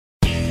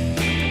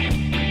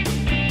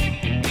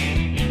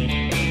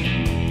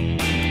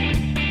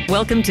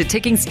Welcome to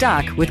Taking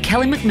Stock with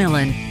Kelly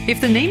McMillan. If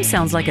the name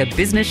sounds like a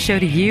business show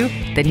to you,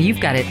 then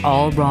you've got it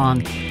all wrong.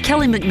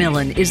 Kelly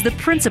McMillan is the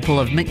principal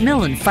of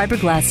McMillan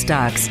Fiberglass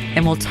Stocks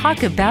and will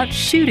talk about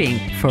shooting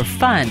for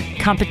fun,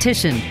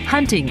 competition,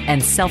 hunting,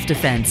 and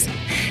self-defense.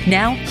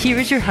 Now, here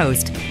is your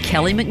host,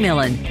 Kelly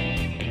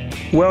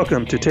McMillan.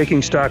 Welcome to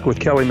Taking Stock with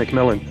Kelly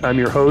McMillan. I'm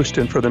your host,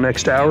 and for the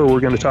next hour, we're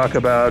going to talk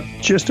about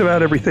just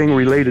about everything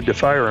related to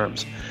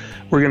firearms.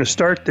 We're going to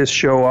start this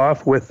show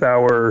off with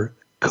our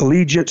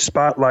Collegiate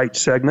Spotlight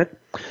segment.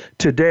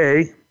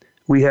 Today,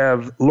 we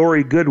have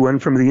Lori Goodwin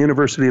from the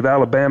University of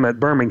Alabama at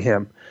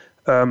Birmingham.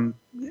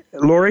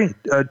 Lori,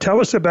 tell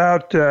us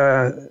about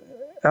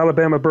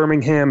Alabama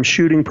Birmingham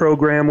shooting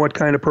program, what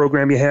kind of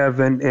program you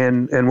have,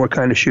 and what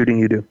kind of shooting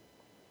you do.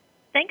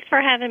 Thanks for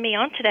having me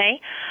on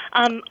today.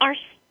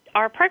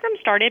 Our program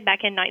started back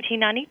in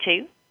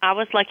 1992. I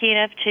was lucky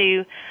enough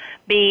to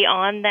be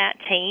on that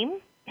team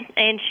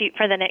and shoot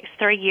for the next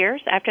 3 years.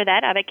 After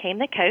that, I became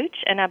the coach,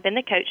 and I've been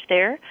the coach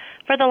there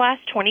for the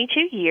last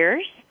 22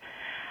 years.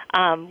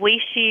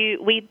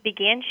 We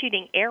began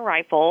shooting air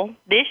rifle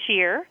this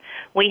year.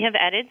 We have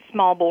added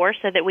small bore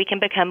so that we can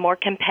become more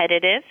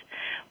competitive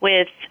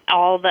with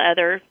all the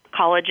other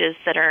colleges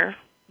that are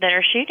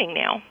shooting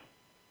now.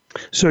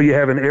 So you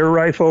have an air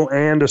rifle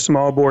and a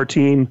small bore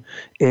team,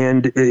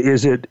 and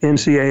is it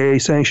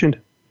NCAA sanctioned?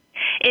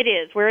 It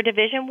is. We're a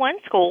Division I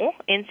school,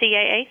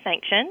 NCAA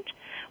sanctioned.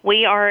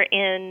 We are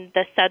in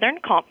the Southern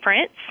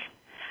Conference.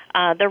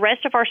 The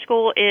rest of our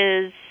school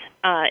is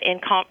in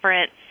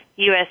Conference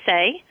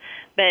USA,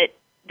 but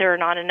there are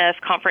not enough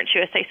Conference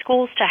USA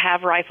schools to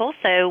have rifles,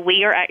 so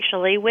we are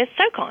actually with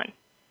SOCON.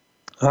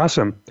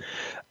 Awesome.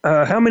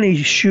 How many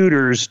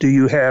shooters do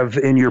you have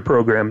in your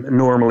program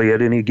normally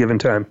at any given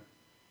time?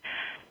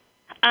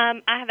 I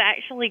have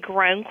actually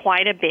grown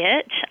quite a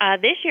bit.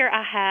 This year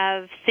I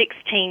have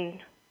 16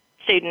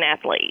 student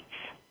athletes.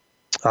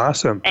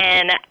 Awesome.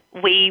 And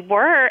we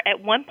were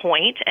at one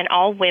point an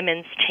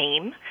all-women's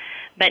team,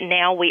 but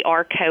now we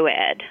are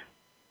co-ed.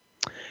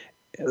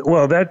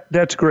 Well,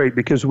 that's great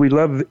because we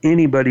love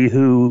anybody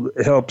who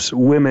helps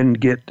women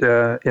get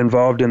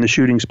involved in the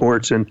shooting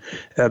sports, and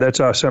that's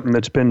something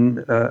that's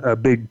been a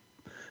big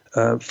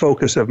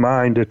focus of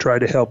mine to try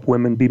to help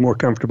women be more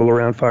comfortable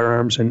around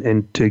firearms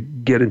and to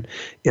get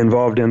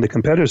involved in the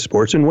competitive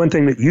sports. And one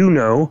thing that you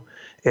know,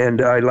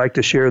 and I like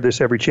to share this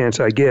every chance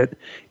I get,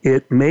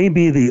 it may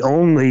be the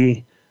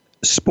only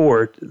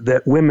sport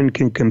that women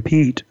can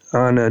compete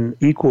on an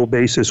equal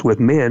basis with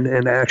men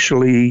and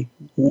actually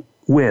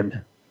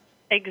win.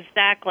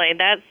 Exactly.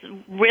 That's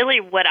really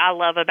what I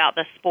love about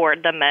the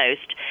sport the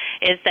most,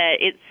 is that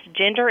it's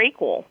gender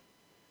equal.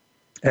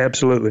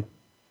 Absolutely.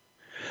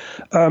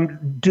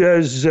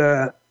 Does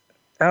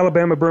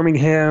Alabama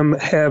Birmingham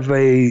have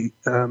a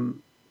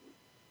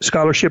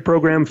scholarship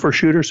program for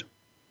shooters?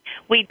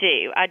 We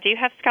do. I do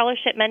have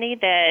scholarship money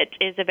that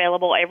is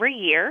available every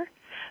year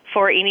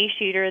for any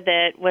shooter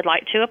that would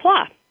like to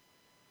apply.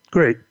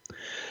 Great.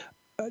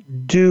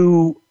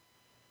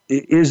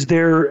 Is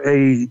there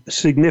a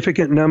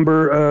significant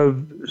number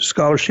of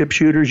scholarship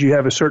shooters? You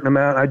have a certain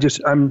amount.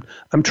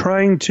 I'm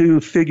trying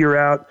to figure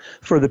out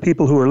for the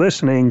people who are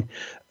listening,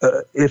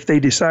 if they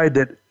decide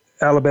that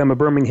Alabama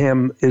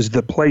Birmingham is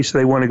the place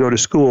they want to go to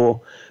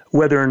school,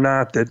 whether or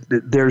not that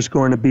there's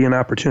going to be an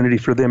opportunity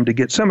for them to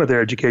get some of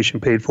their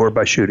education paid for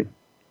by shooting.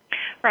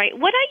 Right.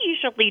 What I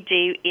usually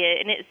do is,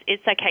 and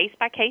it's a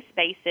case-by-case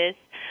basis,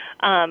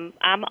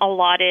 I'm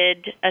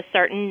allotted a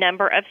certain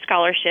number of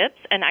scholarships,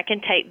 and I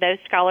can take those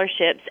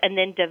scholarships and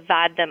then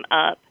divide them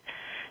up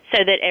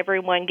so that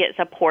everyone gets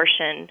a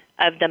portion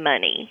of the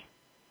money.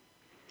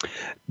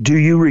 Do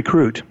you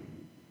recruit?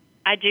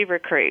 I do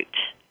recruit.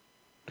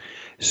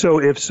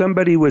 So if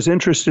somebody was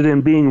interested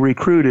in being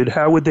recruited,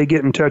 how would they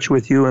get in touch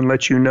with you and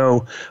let you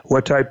know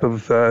what type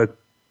of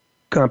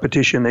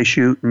competition they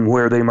shoot and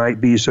where they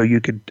might be so you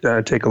could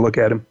take a look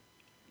at them?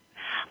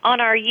 On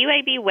our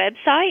UAB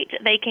website,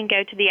 they can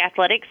go to the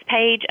athletics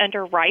page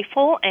under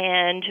rifle,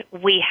 and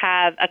we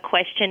have a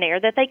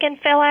questionnaire that they can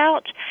fill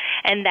out,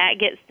 and that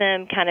gets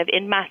them kind of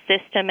in my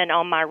system and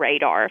on my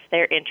radar if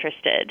they're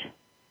interested.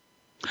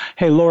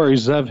 Hey, Lori,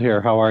 Zev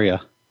here. How are you?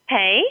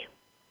 Hey.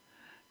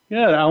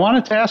 Good. I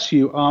wanted to ask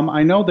you,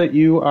 I know that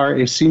you are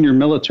a senior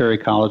military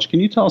college. Can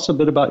you tell us a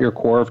bit about your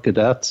Corps of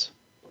Cadets?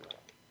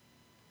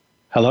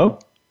 Hello?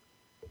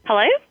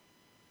 Hello?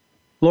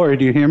 Lori,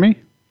 do you hear me?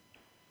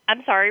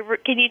 I'm sorry.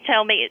 Can you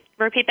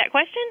repeat that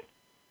question?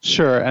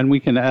 Sure, and we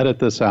can edit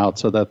this out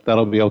so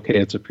that'll be okay.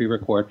 It's a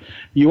pre-record.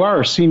 You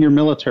are a senior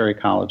military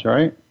college,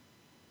 right?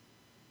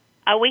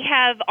 We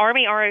have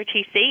Army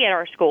ROTC at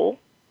our school.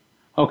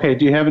 Okay.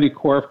 Do you have any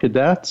Corps of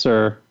Cadets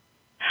or?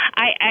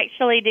 I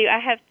actually do. I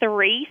have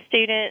 3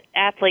 student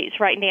athletes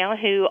right now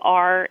who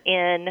are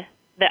in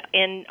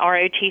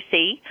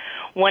ROTC.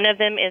 One of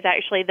them is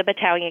actually the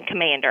battalion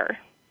commander.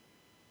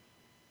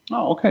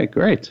 Oh, okay,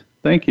 great.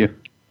 Thank you.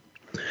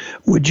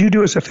 Would you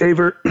do us a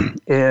favor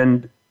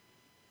and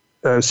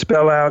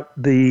spell out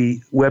the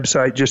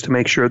website just to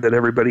make sure that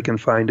everybody can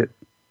find it?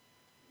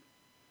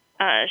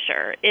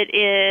 Sure. It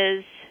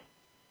is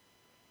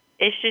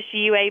It's just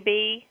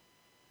uab.edu.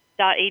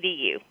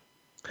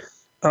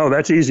 Oh,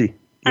 that's easy.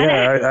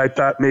 Yeah, I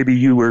thought maybe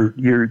you're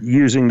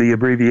using the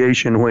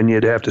abbreviation when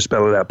you'd have to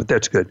spell it out, but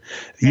that's good.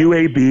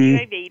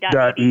 uab.edu.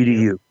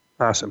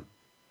 Awesome.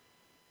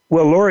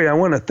 Well, Lori, I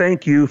want to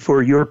thank you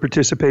for your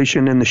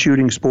participation in the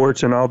shooting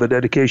sports and all the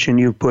dedication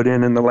you've put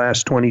in the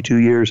last 22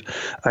 years.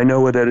 I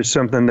know that it's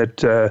something that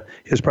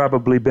has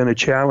probably been a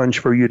challenge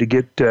for you to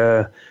get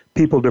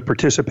people to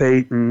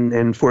participate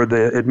and for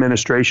the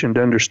administration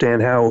to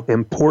understand how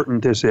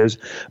important this is.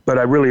 But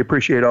I really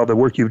appreciate all the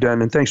work you've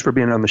done, and thanks for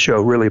being on the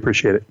show. Really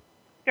appreciate it.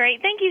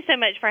 Great. Thank you so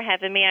much for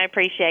having me. I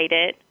appreciate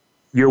it.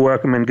 You're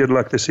welcome, and good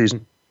luck this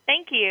season.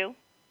 Thank you.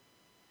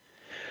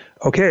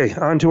 Okay,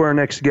 on to our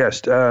next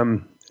guest.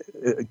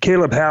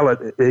 Caleb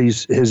Hallett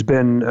has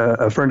been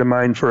a friend of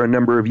mine for a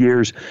number of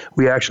years.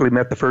 We actually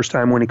met the first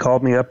time when he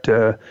called me up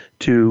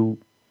to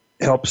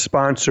help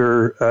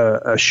sponsor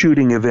a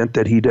shooting event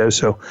that he does.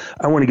 So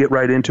I want to get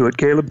right into it.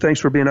 Caleb,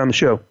 thanks for being on the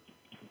show.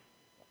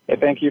 Hey,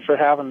 thank you for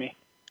having me.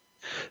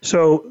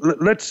 So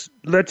let's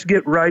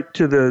get right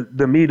to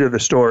the meat of the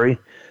story.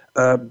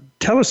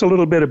 Tell us a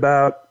little bit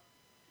about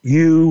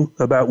you,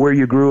 about where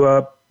you grew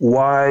up,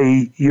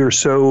 why you're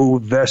so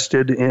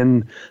vested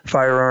in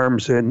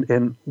firearms,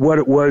 and what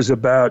it was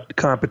about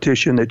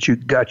competition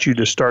that got you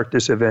to start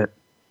this event.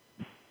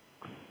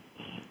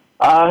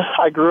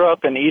 I grew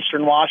up in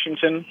Eastern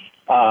Washington.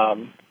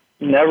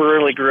 Never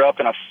really grew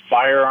up in a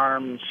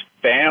firearms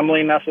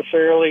family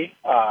necessarily.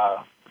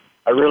 I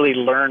really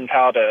learned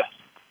how to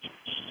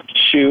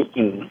shoot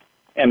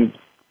and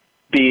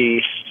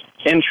be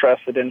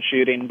interested in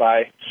shooting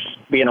by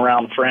being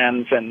around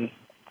friends and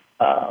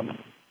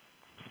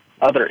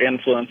other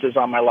influences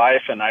on my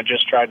life, and I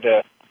just tried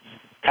to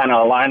kind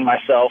of align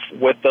myself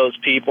with those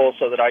people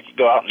so that I could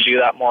go out and do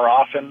that more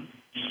often.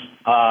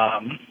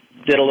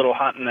 Did a little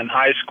hunting in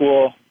high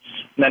school,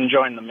 and then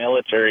joined the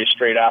military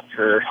straight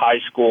after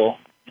high school.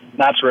 And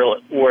that's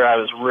really where I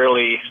was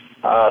really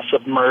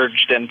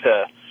submerged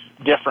into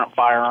different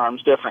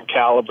firearms, different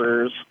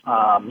calibers,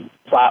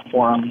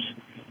 platforms,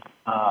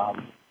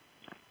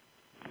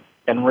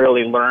 and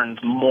really learned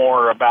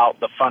more about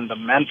the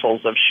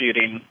fundamentals of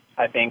shooting.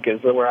 I think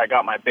is where I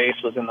got my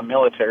base, was in the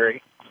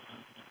military.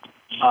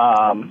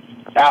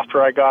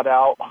 After I got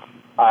out,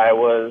 I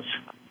was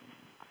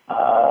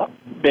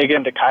big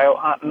into coyote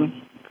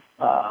hunting,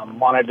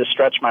 wanted to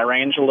stretch my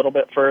range a little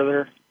bit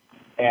further,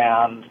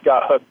 and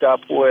got hooked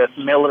up with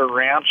Miller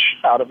Ranch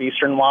out of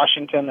Eastern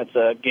Washington. It's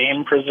a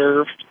game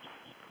preserve,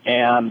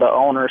 and the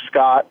owner,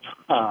 Scott,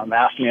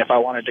 asked me if I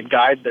wanted to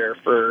guide there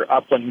for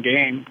upland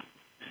game.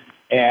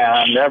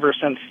 And ever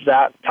since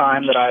that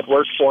time that I had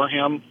worked for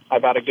him,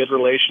 I've had a good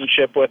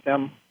relationship with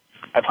him.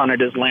 I've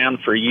hunted his land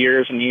for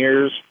years and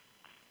years.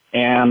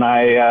 And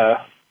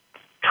I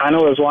kind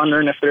of was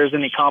wondering if there's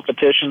any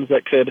competitions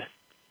that could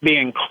be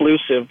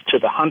inclusive to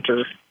the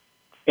hunter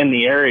in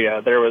the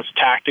area. There was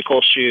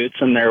tactical shoots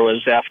and there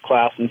was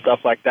F-class and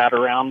stuff like that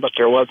around, but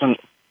there wasn't,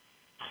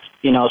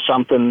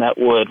 something that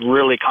would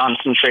really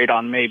concentrate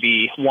on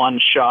maybe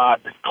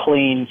one-shot,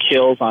 clean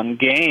kills on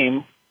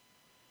game.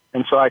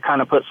 And so I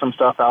kind of put some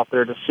stuff out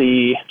there to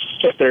see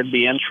if there'd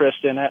be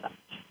interest in it.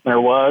 There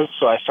was,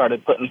 so I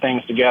started putting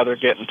things together,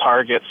 getting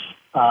targets.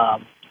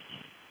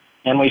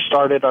 And we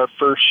started our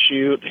first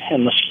shoot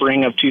in the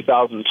spring of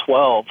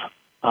 2012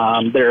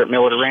 there at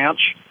Miller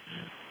Ranch.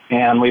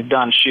 And we've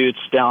done shoots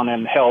down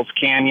in Hell's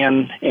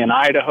Canyon in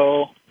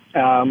Idaho.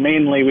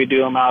 Mainly we do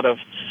them out of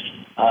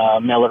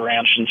Miller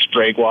Ranch in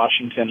Sprague,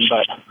 Washington.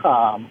 But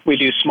we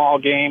do small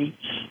game,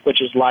 which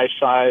is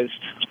life-sized,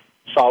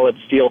 solid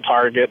steel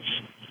targets.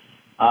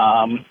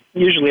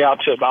 Usually out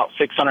to about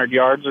 600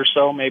 yards or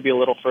so, maybe a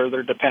little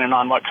further, depending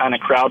on what kind of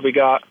crowd we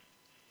got.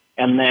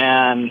 And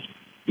then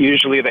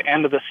usually the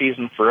end of the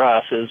season for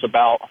us is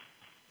about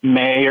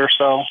May or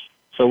so.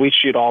 So we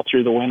shoot all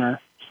through the winter,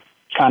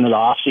 kind of the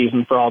off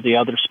season for all the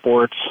other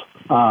sports.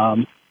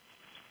 And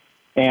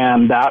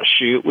that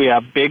shoot, we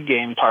have big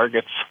game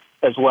targets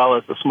as well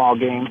as the small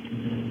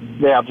game.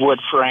 They have wood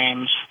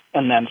frames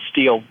and then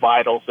steel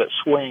vitals that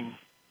swing.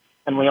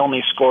 And we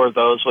only score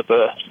those with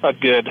a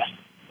good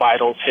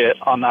vitals hit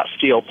on that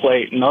steel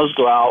plate, and those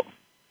go out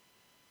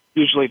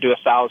usually to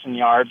 1,000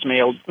 yards,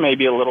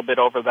 maybe a little bit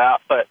over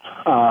that. But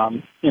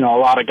a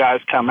lot of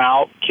guys come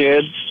out,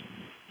 kids,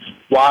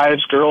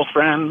 wives,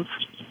 girlfriends,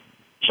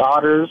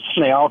 daughters,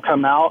 and they all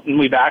come out. And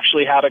we've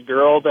actually had a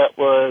girl that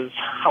was,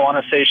 I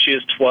want to say she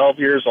is 12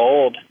 years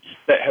old,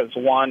 that has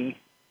won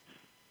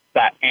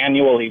that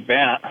annual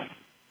event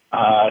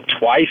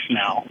twice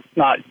now,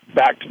 not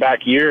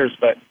back-to-back years,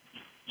 but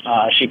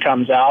she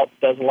comes out,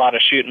 does a lot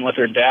of shooting with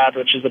her dad,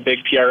 which is a big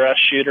PRS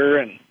shooter,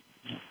 and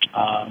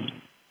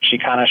she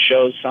kind of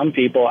shows some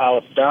people how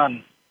it's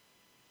done.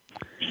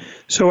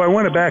 So I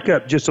want to back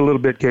up just a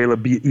little bit,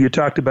 Caleb. You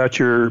talked about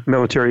your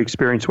military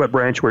experience. What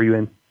branch were you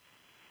in?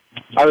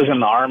 I was in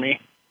the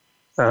Army.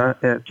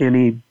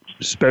 Any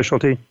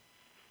specialty?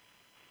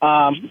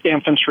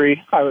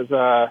 Infantry. I was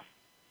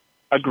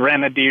a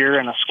grenadier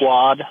in a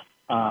squad.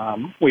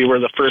 We were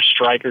the first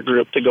striker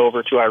group to go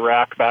over to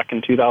Iraq back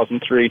in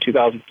 2003,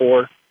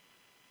 2004.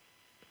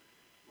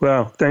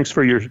 Well, thanks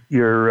for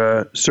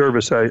your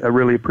service. I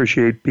really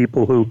appreciate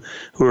people who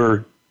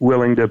are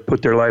willing to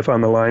put their life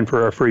on the line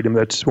for our freedom.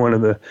 That's one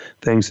of the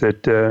things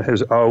that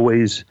has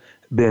always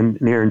been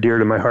near and dear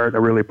to my heart. I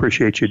really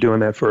appreciate you doing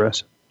that for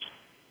us.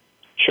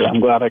 Sure, I'm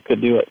glad I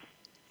could do it.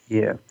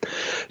 Yeah.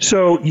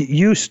 So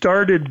you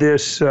started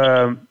this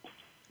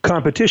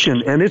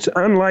competition, and it's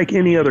unlike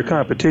any other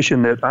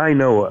competition that I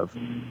know of.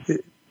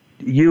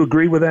 You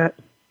agree with that?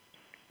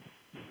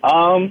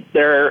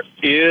 There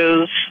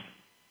is,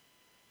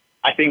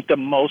 I think the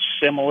most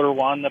similar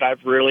one that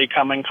I've really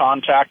come in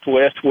contact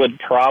with would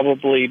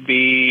probably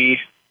be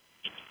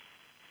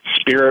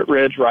Spirit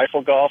Ridge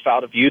Rifle Golf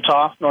out of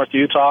Utah, North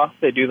Utah.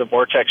 They do the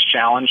Vortex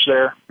Challenge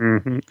there.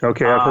 Mm-hmm.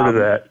 Okay, I've heard of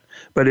that.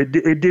 But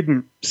it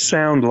didn't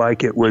sound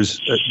like it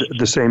was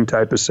the same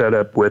type of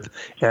setup with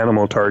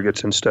animal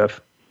targets and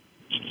stuff.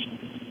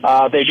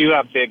 They do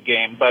have big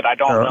game, but I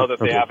don't know that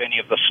they have any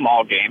of the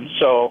small game.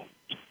 So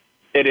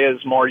it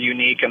is more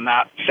unique in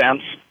that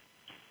sense.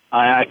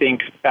 I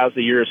think as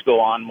the years go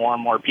on, more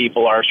and more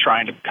people are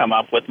trying to come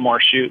up with more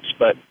shoots.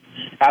 But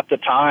at the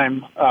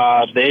time,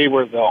 they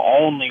were the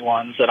only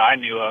ones that I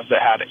knew of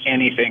that had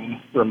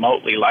anything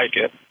remotely like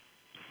it.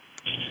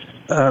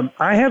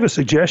 I have a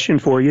suggestion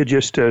for you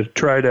just to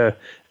try to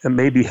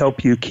maybe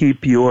help you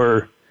keep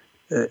your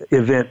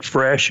event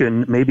fresh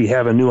and maybe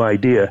have a new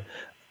idea.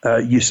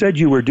 You said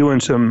you were doing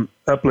some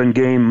upland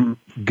game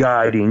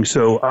guiding,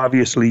 so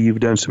obviously you've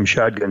done some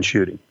shotgun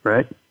shooting,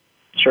 right?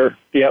 Sure,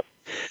 yep.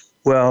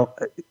 Well,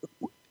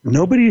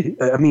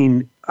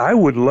 I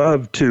would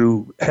love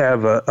to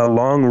have a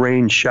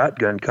long-range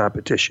shotgun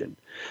competition.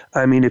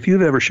 I mean, if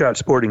you've ever shot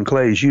sporting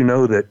clays, you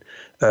know that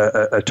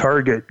a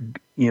target,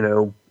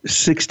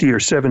 60 or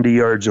 70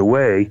 yards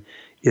away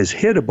is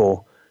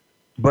hittable,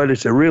 but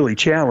it's a really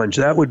challenge.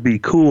 That would be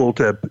cool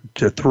to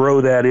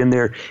throw that in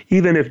there,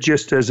 even if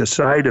just as a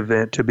side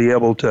event, to be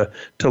able to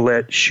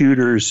let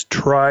shooters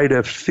try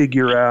to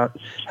figure out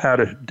how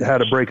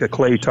to break a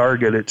clay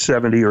target at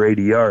 70 or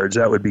 80 yards.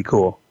 That would be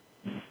cool.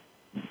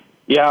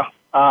 Yeah,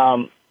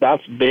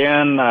 that's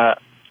been a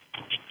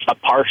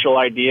partial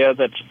idea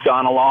that's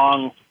gone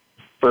along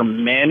for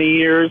many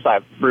years.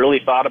 I've really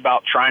thought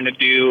about trying to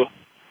do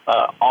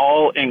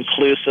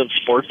all-inclusive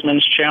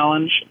sportsman's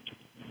challenge.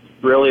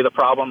 Really, the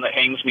problem that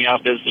hangs me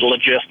up is the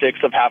logistics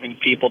of having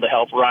people to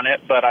help run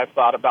it, but I've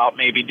thought about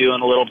maybe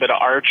doing a little bit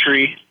of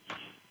archery,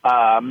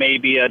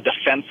 maybe a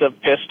defensive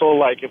pistol,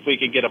 like if we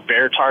could get a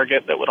bear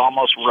target that would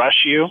almost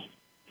rush you.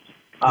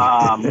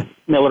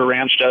 Miller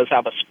Ranch does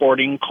have a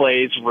sporting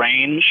clays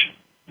range.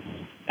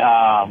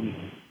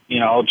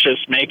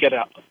 Just make it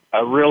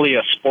a really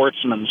a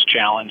sportsman's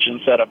challenge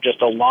instead of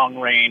just a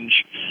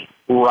long-range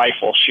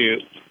rifle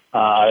shoot.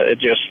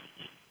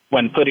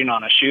 When putting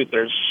on a shoot,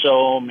 there's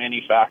so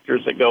many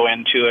factors that go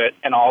into it,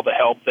 and all the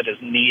help that is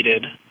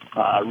needed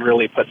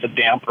really puts a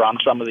damper on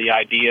some of the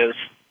ideas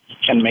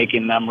and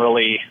making them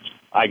really,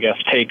 I guess,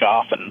 take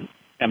off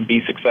and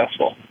be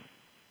successful.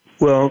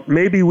 Well,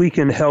 maybe we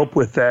can help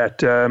with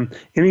that.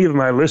 Any of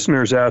my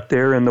listeners out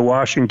there in the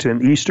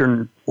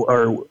Eastern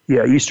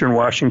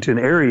Washington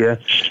area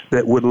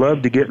that would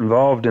love to get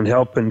involved in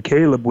helping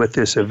Caleb with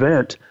this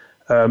event,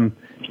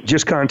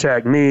 just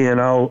contact me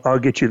and I'll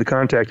get you the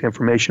contact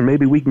information.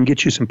 Maybe we can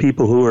get you some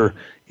people who are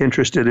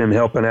interested in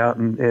helping out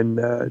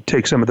and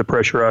take some of the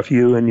pressure off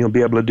you, and you'll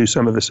be able to do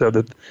some of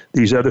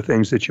these other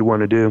things that you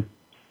want to do.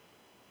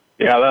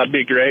 Yeah, that'd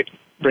be great.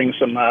 Bring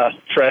some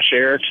fresh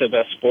air to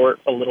the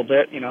sport a little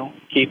bit,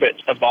 keep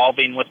it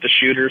evolving with the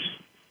shooters.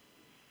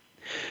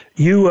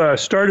 You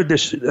started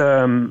this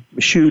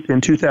shoot in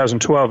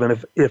 2012,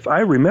 and if I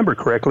remember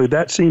correctly,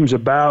 that seems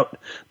about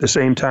the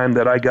same time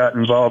that I got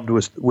involved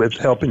with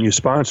helping you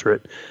sponsor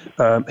it.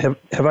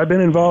 Have I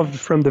been involved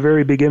from the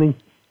very beginning?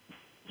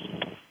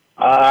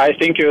 I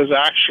think it was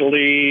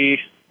actually,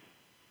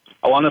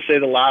 I want to say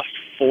the last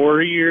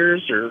 4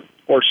 years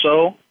or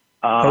so.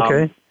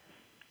 Okay.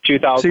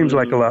 2000 seems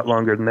like a lot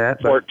longer than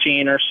that.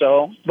 14 or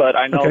so, but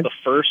I know the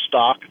first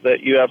stock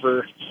that you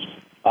ever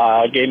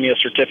gave me a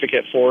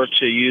certificate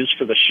to use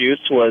for the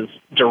shoots was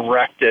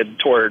directed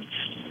towards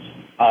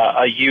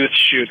a youth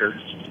shooter.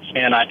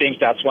 And I think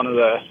that's one of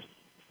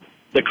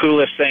the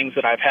coolest things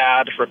that I've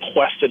had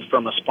requested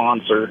from a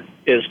sponsor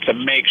is to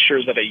make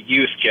sure that a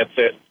youth gets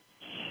it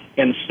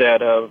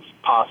instead of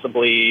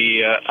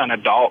possibly an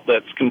adult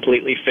that's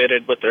completely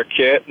fitted with their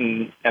kit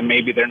and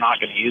maybe they're not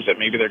going to use it.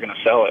 Maybe they're going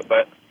to sell it.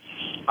 But,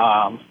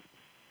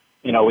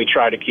 we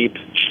try to keep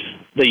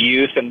the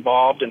youth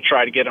involved and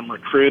try to get them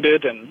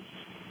recruited.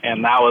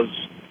 And that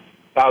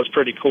was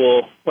pretty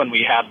cool when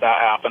we had that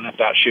happen at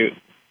that shoot.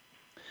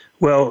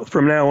 Well,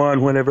 from now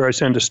on, whenever I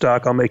send a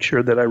stock, I'll make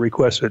sure that I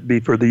request it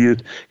be for the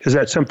youth, because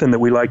that's something that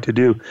we like to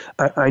do.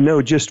 I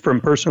know just from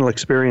personal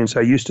experience,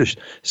 I used to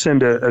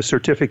send a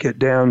certificate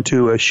down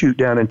to a shoot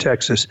down in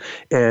Texas,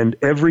 and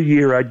every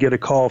year I'd get a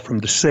call from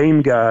the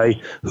same guy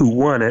who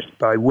won it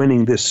by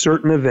winning this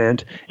certain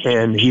event,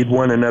 and he'd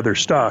won another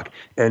stock.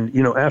 And,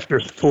 after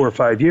 4 or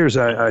 5 years,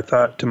 I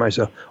thought to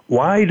myself,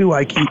 why do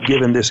I keep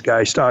giving this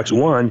guy stocks?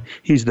 One,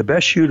 he's the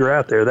best shooter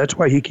out there. That's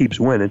why he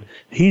keeps winning.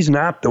 He's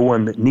not the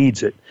one that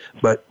needs it.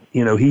 But,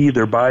 he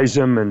either buys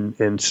them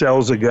and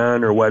sells a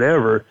gun or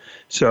whatever.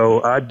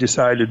 So I've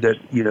decided that,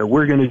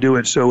 we're going to do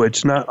it so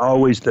it's not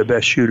always the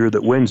best shooter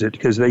that wins it,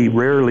 because they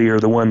rarely are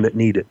the one that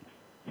need it.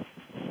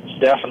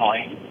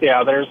 Definitely.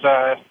 Yeah, there's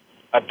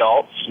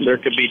adults. There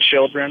could be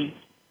children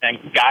and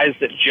guys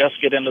that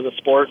just get into the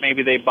sport.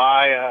 Maybe they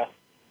buy a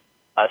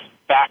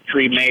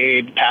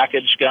factory-made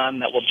package gun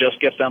that will just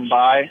get them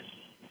by,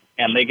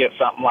 and they get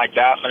something like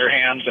that in their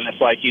hands, and it's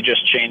like you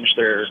just change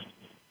their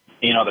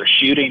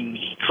shooting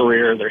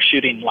career, their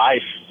shooting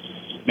life.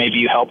 Maybe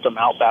you help them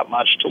out that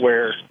much to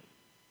where,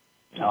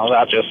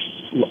 that just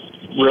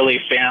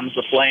really fans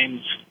the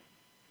flames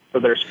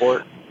for their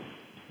sport.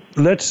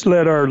 Let's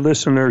let our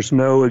listeners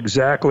know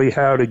exactly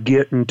how to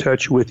get in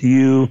touch with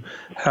you,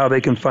 how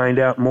they can find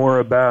out more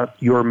about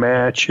your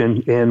match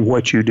and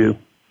what you do.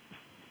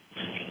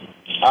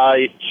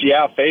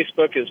 Yeah,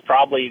 Facebook is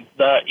probably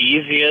the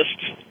easiest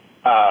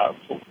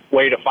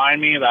way to find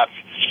me. That's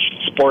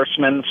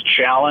Sportsman's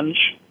Challenge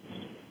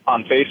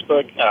on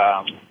Facebook.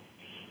 I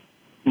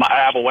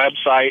have a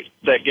website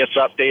that gets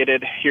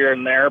updated here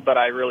and there, but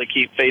I really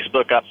keep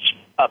Facebook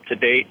up to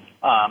date.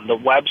 The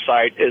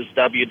website is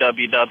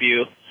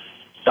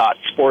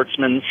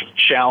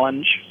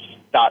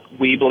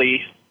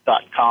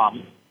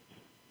www.sportsmanschallenge.weebly.com.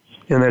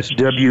 And that's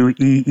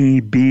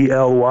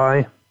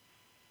WEEBLY?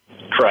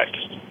 Correct.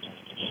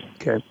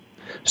 Okay.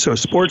 So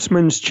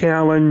Sportsman's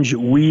Challenge,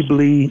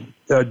 Weebly.com.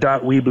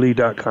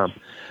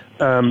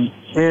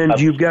 And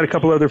you've got a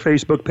couple other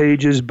Facebook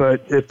pages,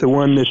 but if they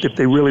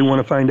really want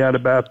to find out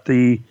about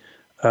the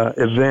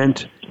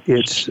event,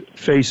 it's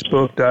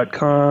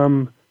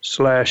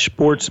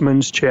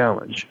facebook.com/Sportsman's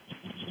Challenge.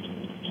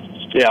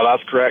 Yeah,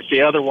 that's correct.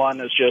 The other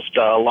one is just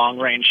a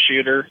long-range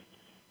shooter,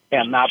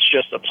 and that's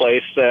just a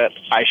place that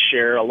I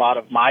share a lot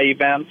of my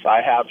events.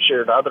 I have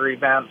shared other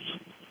events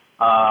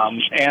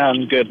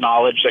and good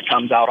knowledge that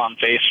comes out on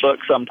Facebook.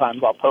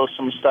 Sometimes I'll post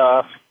some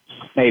stuff,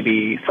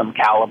 maybe some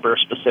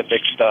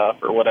caliber-specific stuff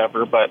or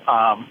whatever, but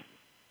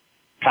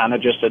kind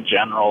of just a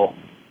general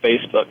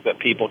Facebook that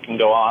people can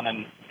go on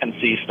and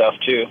see stuff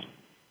too.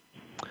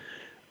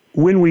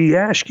 When we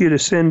ask you to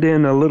send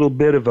in a little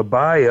bit of a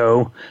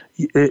bio,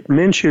 it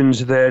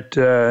mentions that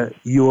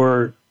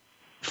your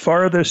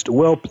farthest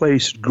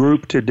well-placed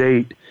group to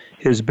date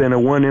has been a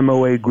 1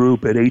 MOA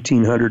group at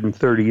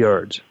 1,830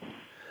 yards.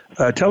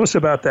 Tell us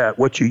about that,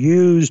 what you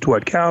used,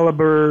 what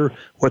caliber,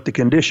 what the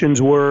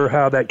conditions were,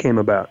 how that came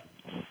about.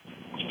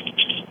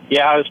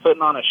 Yeah, I was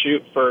putting on a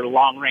shoot for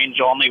Long Range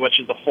Only, which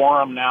is a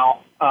forum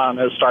now. It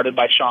was started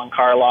by Sean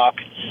Carlock.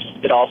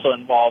 It also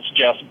involves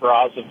Jess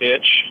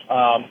Brozovic.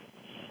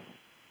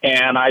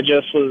 And I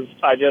just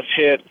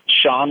hit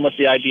Sean with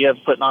the idea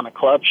of putting on a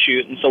club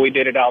shoot, and so we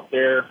did it out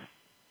there.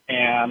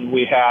 And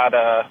we had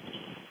a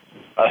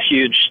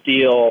huge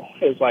steel,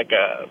 it was like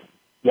a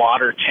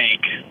water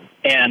tank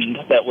end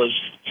that was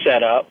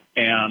set up,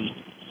 and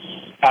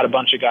had a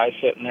bunch of guys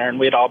sitting there, and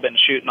we'd all been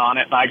shooting on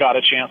it, and I got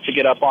a chance to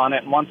get up on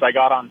it. And once I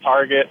got on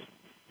target,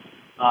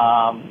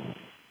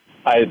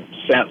 I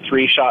sent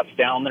 3 shots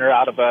down there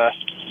out of a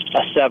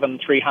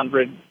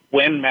 7-300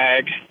 Win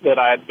Mag that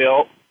I had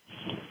built,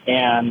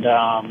 and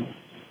I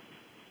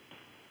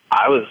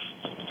was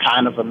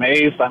kind of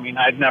amazed. I mean,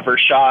 I'd never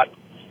shot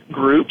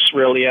groups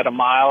really at a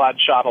mile. I'd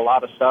shot a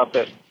lot of stuff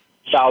at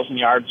 1,000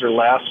 yards or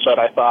less, but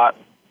I thought,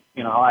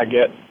 I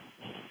get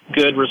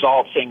good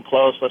results in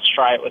close. Let's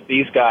try it with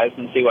these guys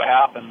and see what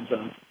happens,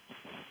 and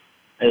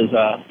is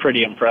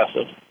pretty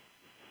impressive.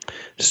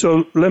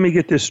 So let me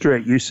get this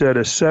straight. You said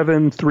a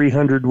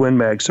 7-300 Win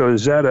Mag. So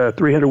is that a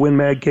 300 Win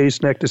Mag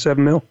case neck to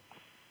 7 mil?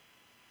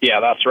 Yeah,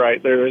 that's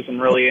right. There isn't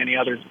really any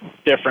other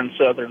difference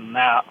other than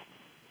that.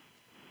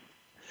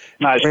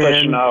 And I was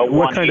pushing a 180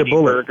 what kind of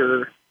bullet?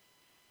 Berger.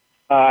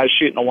 I was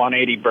shooting a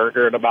 180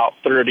 Berger at about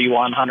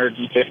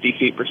 3,150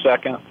 feet per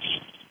second.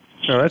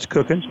 Oh, that's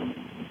cooking.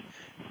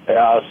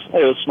 Yeah,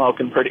 it was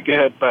smoking pretty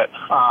good, but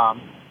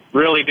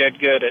really did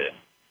good at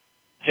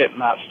hitting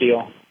that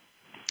steel.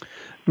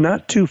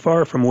 Not too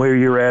far from where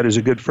you're at is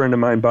a good friend of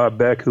mine, Bob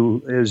Beck,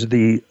 who is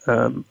the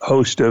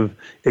host of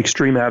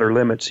Extreme Outer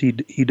Limits. He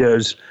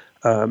does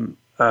a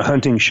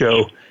hunting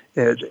show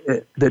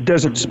that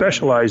doesn't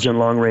specialize in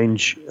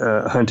long-range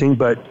hunting,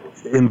 but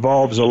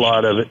involves a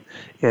lot of it.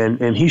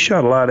 And he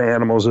shot a lot of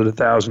animals at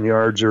 1,000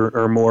 yards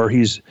or more.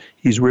 He's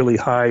really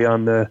high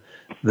on the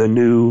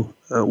new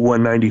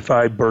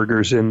 195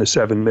 Bergers in the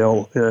 7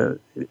 mil,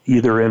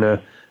 either in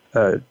a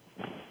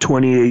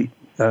 28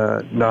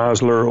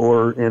 Nosler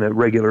or in a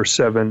regular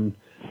 7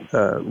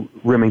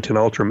 Remington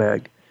Ultra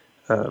Mag.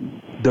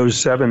 those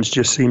 7s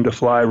just seem to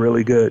fly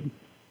really good.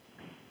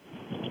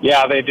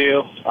 Yeah, they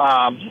do.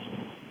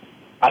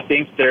 I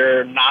think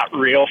they're not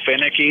real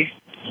finicky.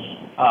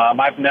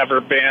 I've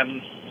never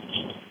been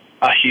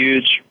a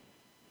huge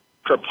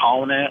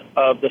proponent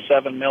of the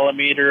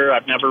 7mm.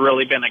 I've never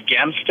really been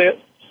against it.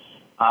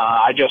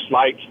 I just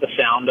liked the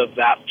sound of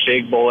that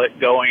big bullet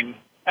going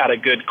at a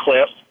good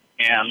clip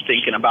and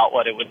thinking about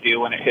what it would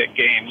do when it hit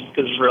game,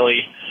 because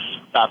really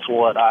that's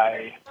what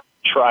I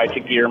try to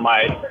gear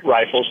my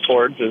rifles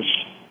towards is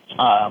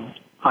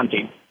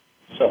hunting.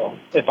 So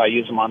if I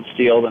use them on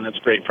steel, then it's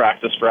great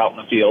practice for out in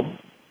the field.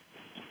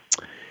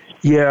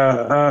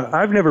 Yeah,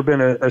 I've never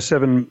been a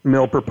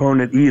 7mm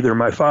proponent either.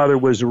 My father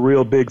was a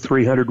real big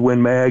 300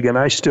 Win Mag, and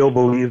I still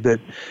believe that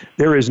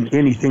there isn't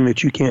anything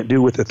that you can't do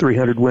with a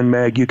 300 Win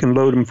Mag. You can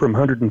load them from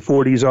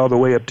 140s all the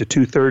way up to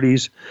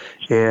 230s,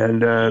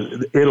 and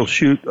it'll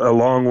shoot a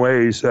long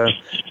ways.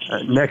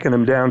 Necking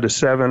them down to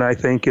 7, I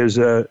think, is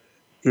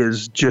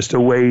just a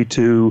way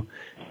to,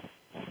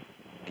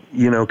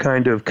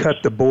 kind of cut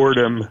the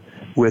boredom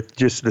with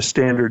just the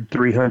standard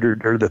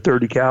 300 or the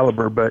 30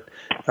 caliber. But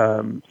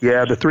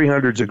the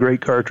 300 is a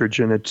great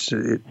cartridge, and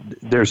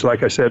there's,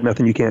 like I said,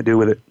 nothing you can't do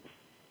with it.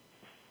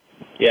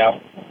 Yeah,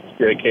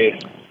 great case.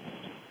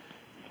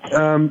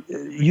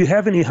 You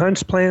have any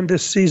hunts planned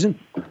this season?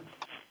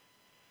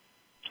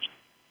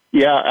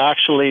 Yeah,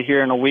 actually,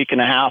 here in a week and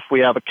a half,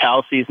 we have a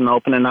cow season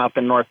opening up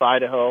in North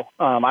Idaho.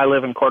 I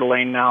live in Coeur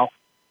d'Alene now,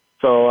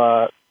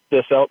 so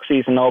this elk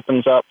season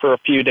opens up for a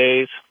few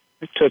days.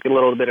 It took a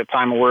little bit of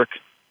time off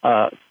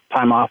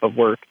of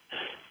work,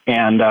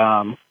 and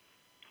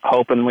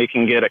hoping we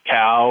can get a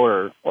cow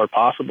or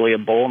possibly a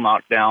bull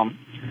knocked down.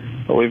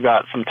 But we've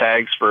got some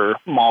tags for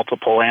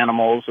multiple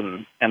animals,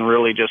 and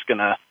really just going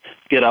to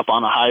get up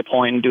on a high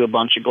point and do a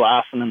bunch of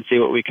glassing and see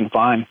what we can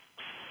find.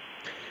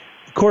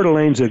 Coeur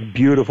d'Alene's a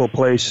beautiful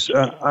place.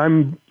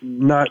 I'm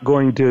not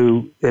going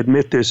to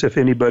admit this if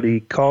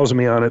anybody calls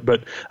me on it,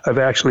 but I've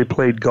actually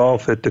played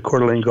golf at the Coeur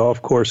d'Alene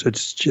Golf Course.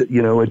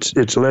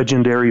 It's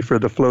legendary for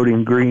the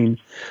floating green,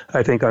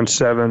 I think on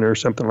 7 or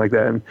something like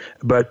that.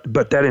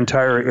 But that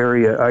entire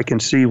area, I can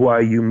see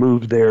why you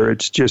moved there.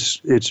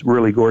 It's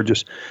really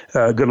gorgeous.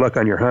 Good luck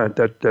on your hunt.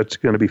 That's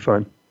going to be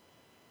fun.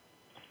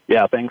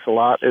 Yeah, thanks a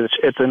lot.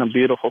 It's in a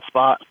beautiful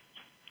spot.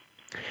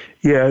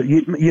 Yeah,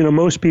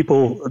 most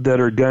people that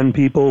are gun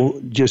people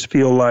just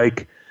feel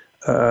like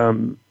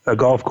a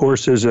golf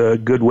course is a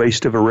good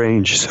waste of a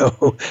range.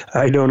 So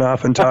I don't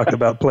often talk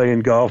about playing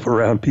golf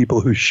around people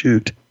who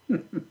shoot.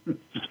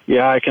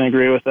 Yeah, I can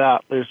agree with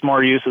that. There's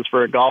more uses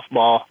for a golf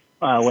ball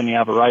when you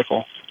have a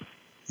rifle.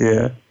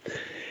 Yeah.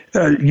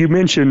 You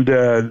mentioned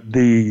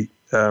the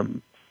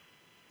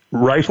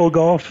rifle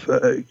golf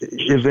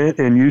event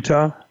in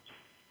Utah.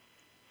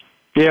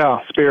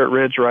 Yeah, Spirit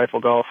Ridge Rifle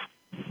Golf.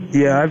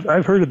 Yeah,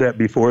 I've heard of that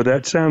before.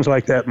 That sounds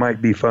like that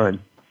might be fun.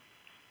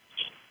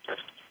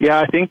 Yeah,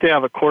 I think they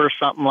have a course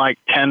something like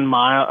 7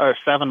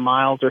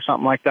 miles or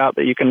something like that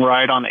you can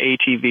ride on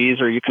ATVs,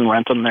 or you can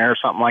rent them there or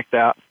something like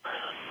that.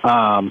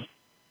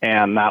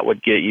 And that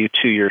would get you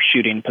to your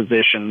shooting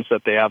positions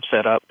that they have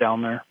set up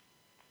down there.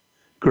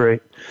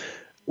 Great.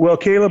 Well,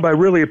 Caleb, I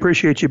really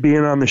appreciate you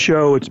being on the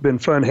show. It's been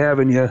fun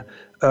having you.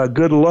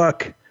 Good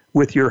luck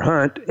with your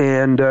hunt,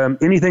 and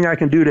anything I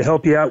can do to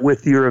help you out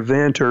with your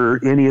event or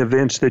any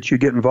events that you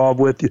get involved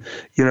with,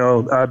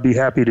 I'd be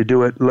happy to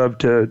do it. Love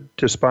to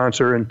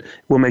sponsor, and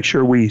we'll make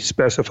sure we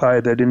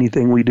specify that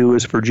anything we do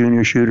is for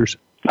junior shooters.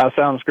 That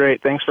sounds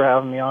great. Thanks for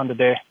having me on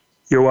today.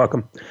 You're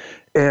welcome.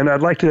 And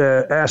I'd like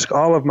to ask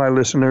all of my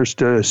listeners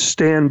to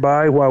stand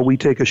by while we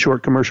take a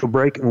short commercial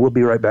break, and we'll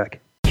be right back.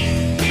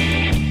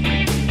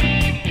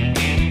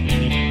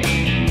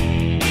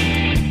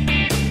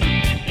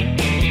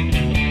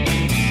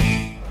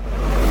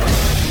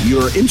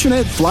 Your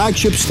internet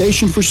flagship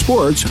station for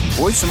sports,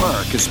 Voice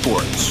America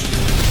Sports.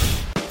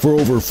 For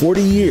over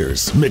 40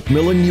 years,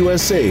 McMillan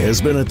USA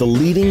has been at the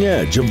leading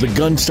edge of the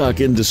gun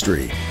stock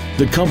industry.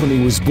 The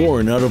company was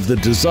born out of the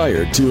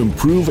desire to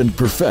improve and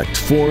perfect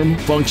form,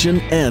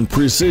 function, and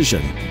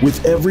precision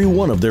with every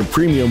one of their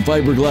premium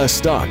fiberglass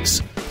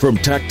stocks. From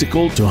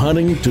tactical to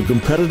hunting to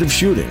competitive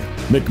shooting,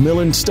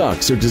 McMillan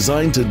stocks are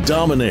designed to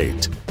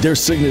dominate. Their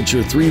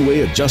signature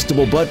 3-way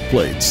adjustable butt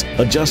plates,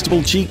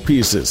 adjustable cheek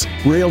pieces,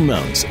 rail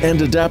mounts,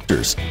 and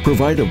adapters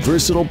provide a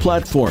versatile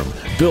platform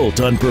built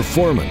on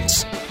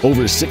performance.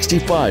 Over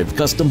 65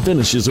 custom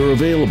finishes are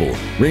available,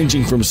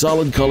 ranging from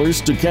solid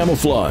colors to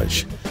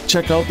camouflage.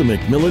 Check out the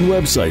McMillan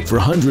website for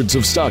hundreds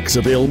of stocks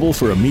available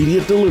for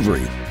immediate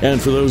delivery.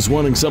 And for those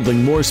wanting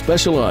something more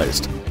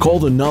specialized, call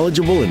the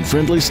knowledgeable and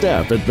friendly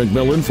staff at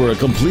McMillan for a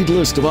complete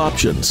list of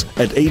options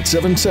at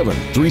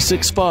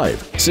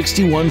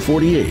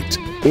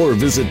 877-365-6148 or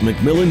visit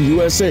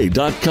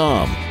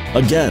McMillanUSA.com.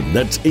 Again,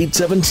 that's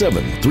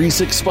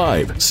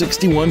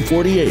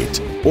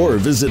 877-365-6148 or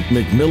visit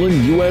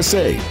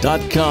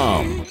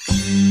McMillanUSA.com.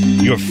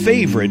 Your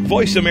favorite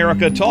Voice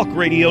America Talk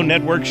Radio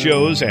Network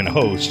shows and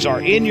hosts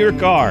are in your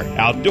car,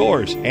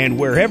 outdoors, and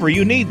wherever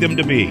you need them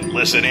to be.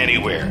 Listen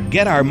anywhere.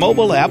 Get our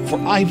mobile app for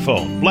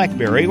iPhone,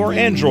 BlackBerry, or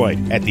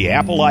Android at the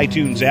Apple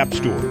iTunes App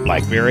Store,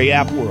 BlackBerry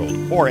App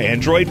World, or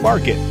Android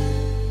Market.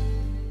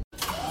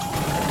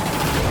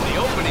 The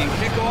opening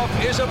kickoff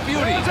is a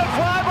beauty. It's a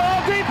fly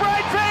ball deep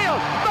right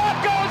field. Back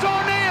goes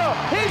O'Neill.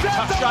 He's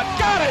at the shot.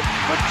 Got it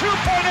with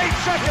 2.8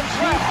 seconds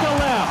left. To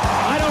left.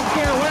 I don't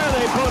care where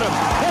they put him.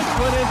 This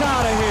one is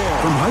out of here.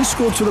 From high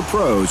school to the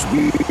pros,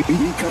 we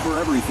cover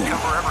everything.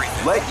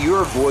 Let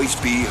your voice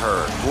be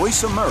heard.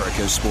 Voice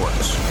America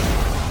Sports.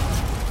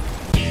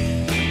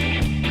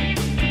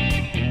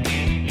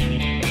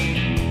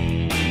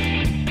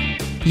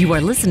 You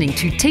are listening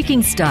to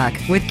Taking Stock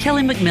with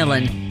Kelly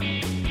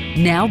McMillan.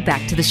 Now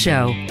back to the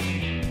show.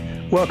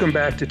 Welcome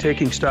back to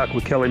Taking Stock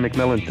with Kelly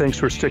McMillan. Thanks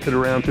for sticking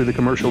around through the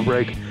commercial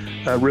break.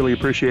 Really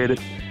appreciate it.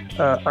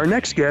 Our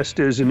next guest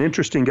is an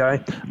interesting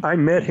guy. I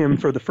met him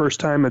for the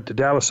first time at the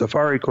Dallas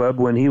Safari Club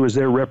when he was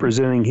there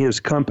representing his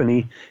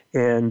company,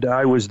 and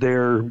I was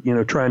there,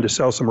 trying to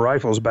sell some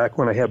rifles back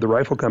when I had the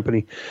rifle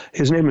company.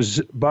 His name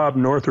is Bob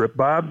Northrup.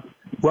 Bob,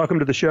 welcome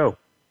to the show.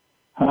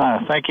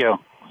 Thank you.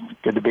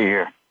 Good to be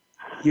here.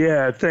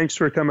 Yeah, thanks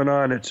for coming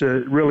on. It's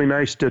really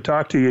nice to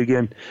talk to you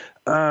again.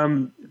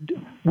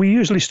 We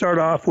usually start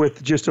off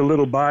with just a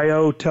little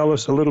bio. Tell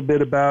us a little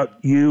bit about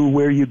you,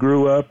 where you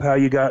grew up, how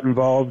you got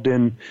involved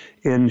in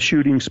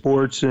shooting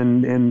sports,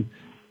 and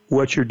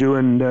what you're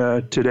doing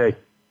today.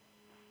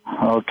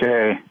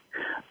 Okay.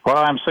 Well,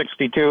 I'm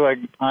 62.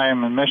 I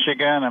am in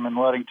Michigan. I'm in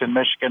Ludington,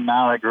 Michigan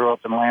now. I grew up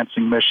in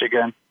Lansing,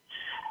 Michigan.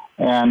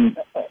 And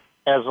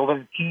as a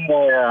little kid,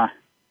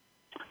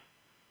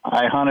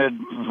 I hunted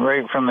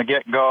right from the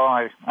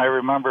get-go. I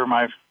remember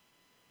my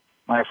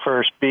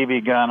first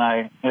BB gun.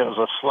 It was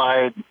a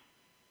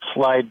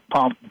slide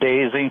pump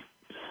Daisy,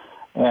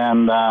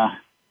 and I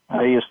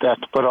used to have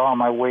to put all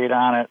my weight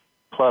on it,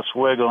 plus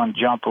wiggle and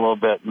jump a little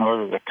bit in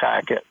order to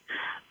cock it.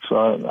 So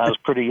I was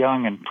pretty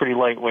young and pretty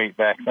lightweight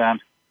back then.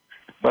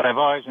 But I've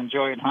always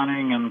enjoyed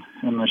hunting and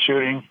the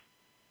shooting.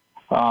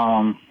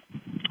 I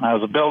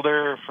was a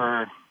builder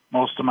for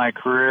most of my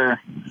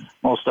career,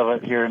 most of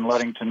it here in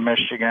Ludington,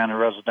 Michigan, a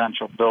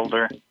residential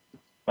builder.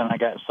 Then I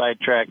got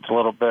sidetracked a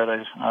little bit.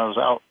 I was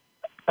out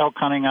elk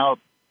hunting out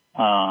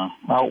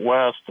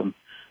west, and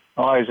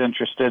always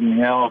interested in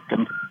the elk.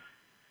 And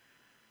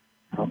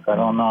I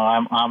don't know.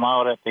 I'm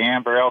out at the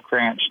Amber Elk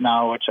Ranch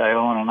now, which I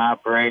own and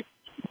operate.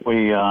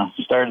 We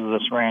started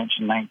this ranch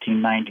in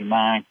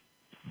 1999.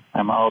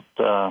 I'm out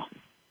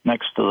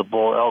next to the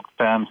Bull Elk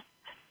Pen, and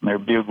they're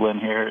bugling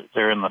here.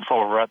 They're in the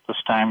full rut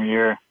this time of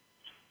year.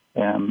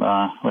 And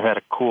we had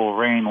a cool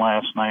rain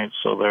last night,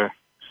 so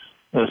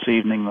this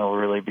evening they'll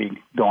really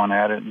be going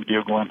at it and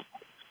bugling.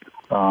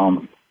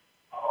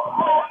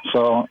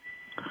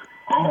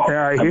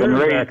 Yeah, I hear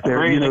it back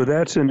there.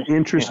 That's an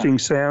interesting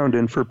sound,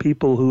 and for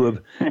people who have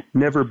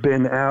never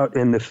been out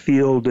in the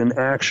field and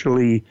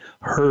actually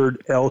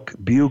heard elk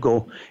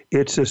bugle,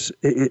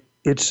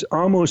 it's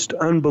almost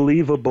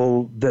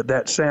unbelievable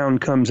that sound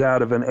comes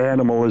out of an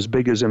animal as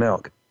big as an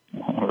elk.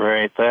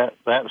 Right, that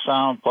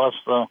sound plus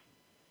the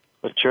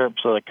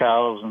chirps of the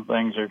cows and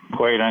things are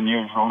quite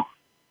unusual.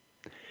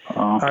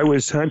 I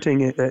was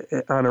hunting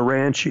on a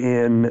ranch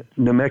in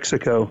New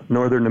Mexico,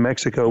 northern New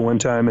Mexico, one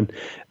time, and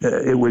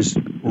it was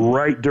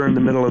right during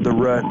the middle of the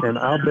rut, and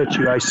I'll bet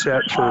you I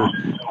sat for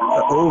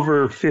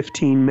over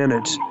 15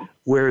 minutes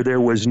where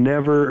there was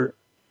never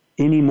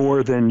any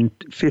more than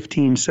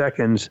 15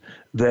 seconds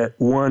that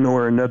one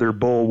or another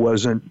bull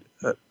wasn't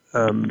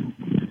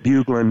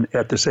bugling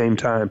at the same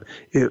time.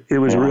 It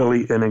was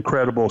really an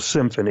incredible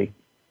symphony.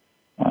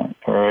 All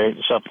right,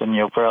 something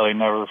you'll probably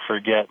never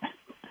forget.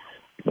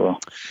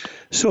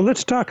 So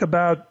let's talk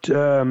about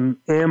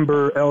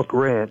Amber Elk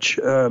Ranch.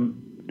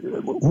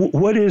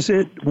 What is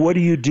it? What do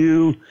you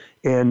do?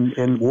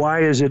 And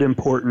why is it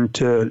important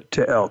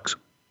to elks?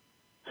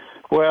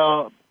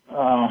 Well,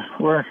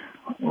 we're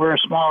a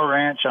small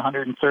ranch,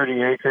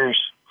 130 acres.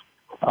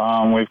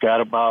 We've got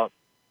about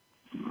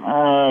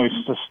we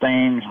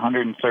sustain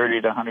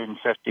 130 to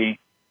 150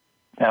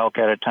 elk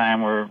at a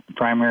time. We're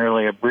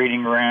primarily a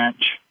breeding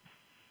ranch.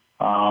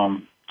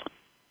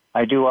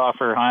 I do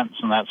offer hunts,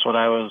 and that's what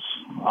I was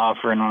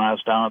offering when I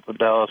was down at the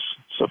Dallas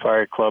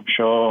Safari Club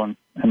show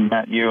and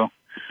met you.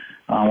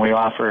 We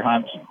offer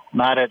hunts,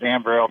 not at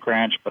Amber Elk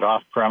Ranch, but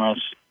off-premise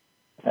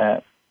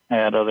at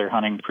other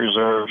hunting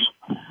preserves.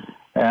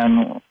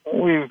 And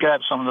we've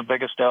got some of the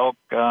biggest elk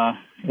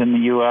in the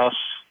U.S.,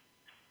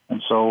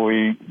 and so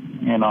we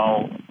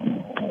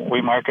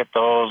market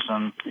those,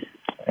 and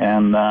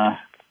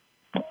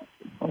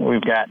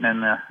we've gotten in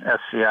the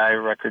SCI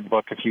record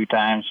book a few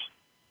times.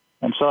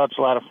 And so it's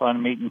a lot of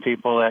fun meeting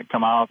people that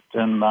come out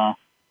and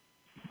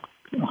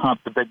hunt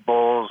the big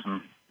bulls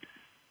and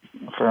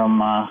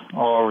from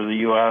all over the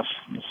U.S.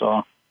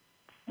 So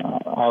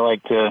I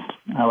like to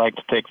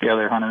take the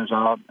other hunters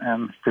out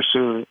and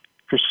pursue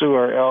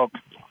our elk.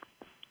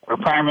 We're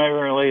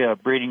primarily a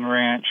breeding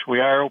ranch. We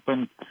are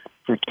open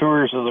for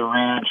tours of the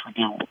ranch. We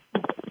do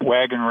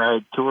wagon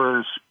ride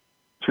tours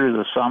through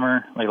the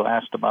summer. They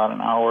last about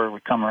an hour. We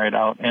come right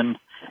out in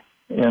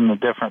the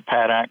different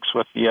paddocks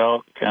with the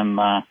elk, and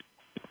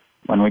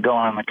when we go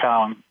on the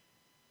cow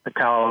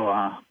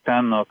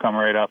pen, they'll come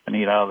right up and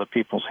eat out of the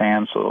people's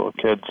hands. So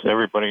the kids,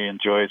 everybody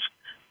enjoys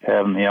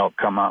having the elk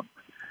come up.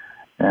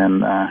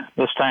 And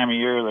this time of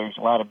year, there's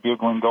a lot of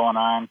bugling going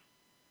on,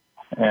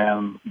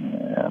 and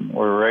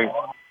we're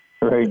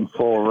right in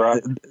full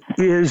rut.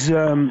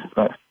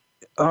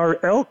 Are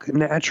elk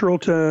natural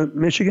to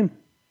Michigan?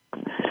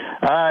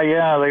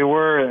 Yeah, they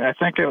were. I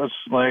think it was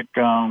like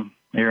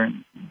they're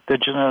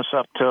indigenous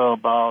up till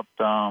about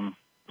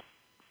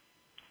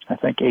I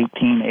think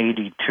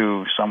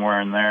 1882, somewhere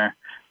in there.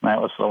 And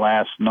that was the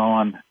last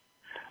known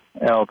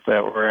elk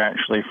that were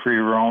actually free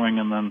roaming.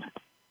 And then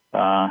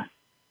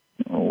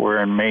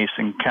we're in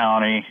Mason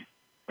County,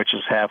 which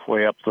is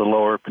halfway up the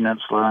lower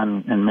peninsula.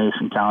 And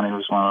Mason County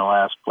was one of the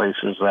last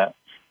places that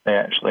they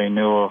actually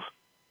knew of.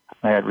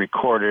 They had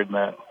recorded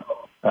that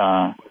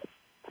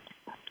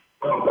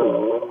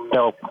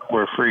elk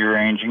were free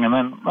ranging, and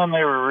then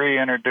they were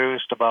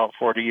reintroduced about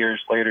 40 years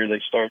later.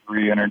 They started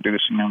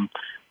reintroducing them.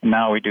 And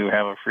now we do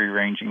have a free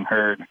ranging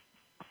herd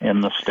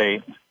in the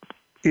state.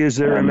 Is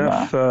there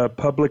enough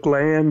public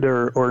land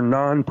or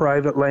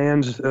non-private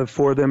lands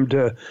for them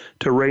to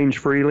range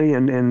freely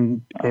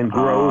and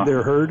grow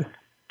their herd?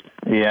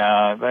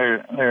 Yeah,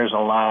 there's a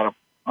lot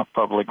of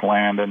public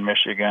land in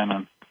Michigan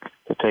and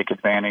to take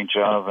advantage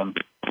of, and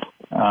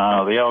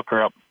the elk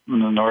are up in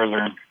the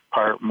northern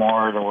part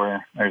more to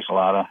where there's a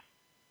lot of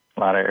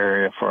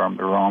area for them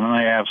to roam, and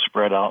they have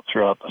spread out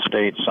throughout the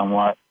state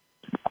somewhat,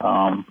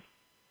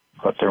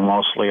 but they're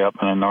mostly up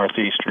in the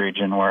northeast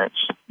region where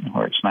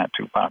it's not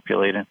too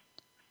populated.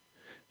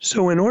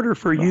 So, in order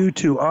for you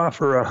to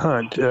offer a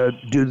hunt,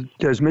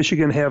 does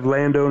Michigan have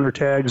landowner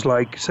tags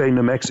like, say,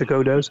 New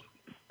Mexico does?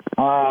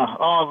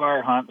 All of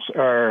our hunts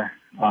are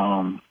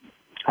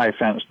high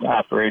fence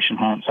operation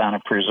hunts on a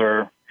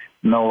preserve.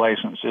 No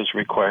license is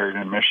required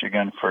in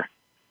Michigan for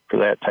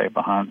that type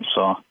of hunt,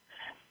 so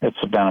it's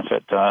a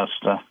benefit to us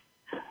to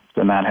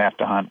not have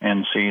to hunt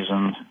in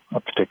season, a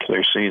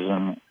particular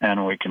season,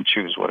 and we can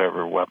choose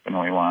whatever weapon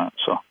we want.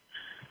 So,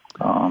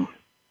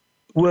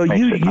 well,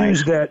 you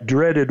use that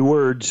dreaded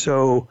word,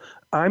 so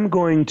I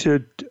want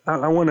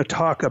to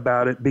talk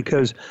about it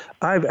because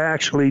I've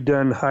actually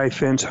done high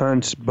fence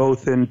hunts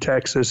both in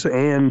Texas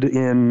and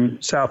in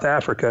South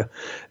Africa.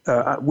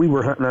 We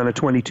were hunting on a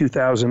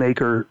 22,000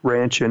 acre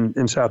ranch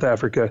in South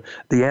Africa.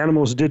 The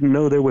animals didn't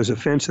know there was a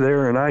fence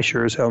there, and I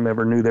sure as hell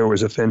never knew there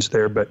was a fence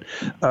there. But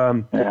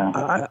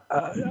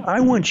I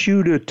want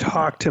you to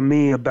talk to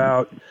me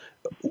about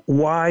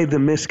why the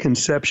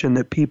misconception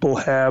that people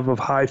have of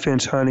high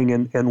fence hunting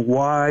and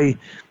why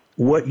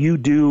what you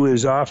do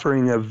is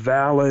offering a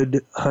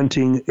valid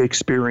hunting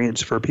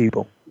experience for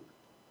people.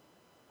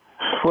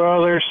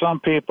 Well, there's some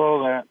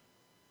people that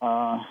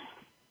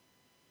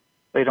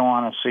they don't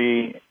want to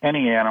see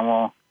any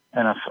animal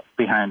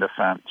behind a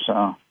fence.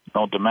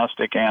 No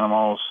domestic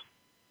animals,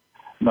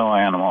 no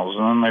animals.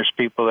 And then there's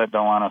people that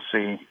don't want to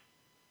see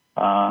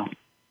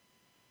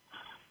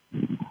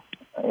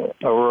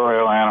a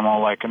royal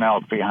animal like an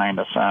elk behind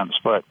a fence.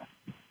 But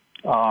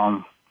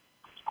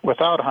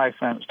without high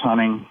fenced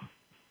hunting,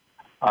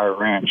 our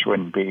ranch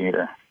wouldn't be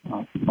here.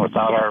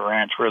 Without our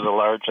ranch, we're the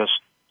largest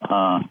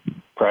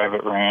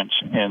private ranch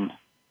in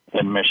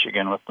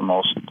Michigan with the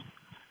most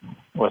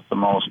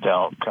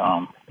elk.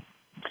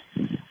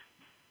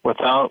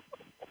 Without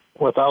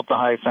the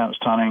high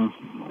fenced hunting,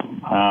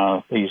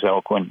 these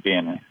elk wouldn't be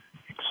in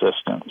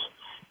existence.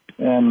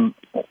 And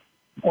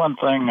one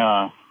thing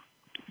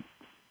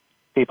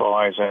people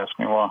always ask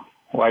me, well,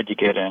 why'd you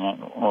get in it?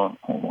 Well,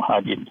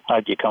 how'd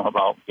you come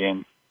about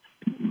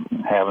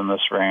having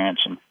this ranch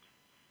and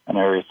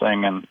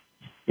everything? And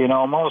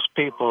most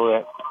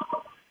people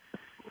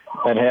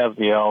that have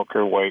the elk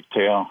or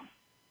whitetail,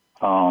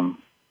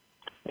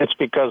 it's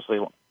because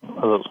for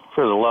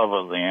the love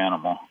of the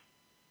animal.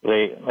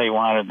 They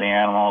wanted the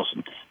animals.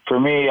 And for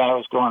me, I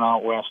was going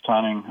out west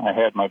hunting. I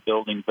had my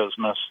building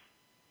business,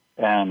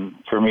 and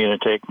for me to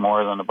take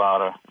more than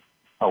about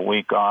a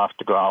week off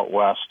to go out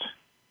west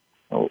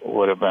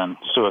would have been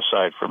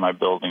suicide for my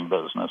building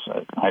business.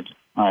 I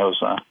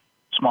was a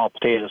small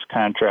potatoes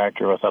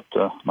contractor with up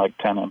to like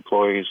 10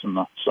 employees in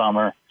the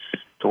summer,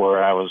 to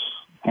where I was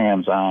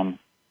hands-on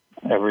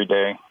every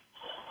day.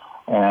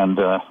 And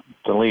to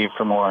leave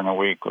for more than a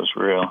week was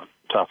real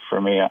tough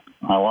for me.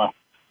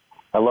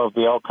 I love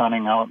the elk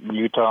hunting out in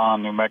Utah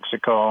and New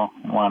Mexico.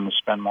 I wanted to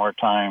spend more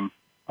time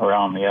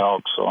around the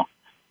elk, so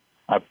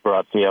I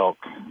brought the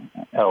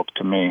elk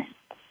to me.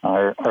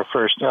 Our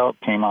first elk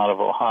came out of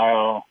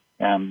Ohio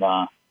and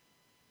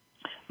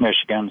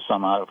Michigan,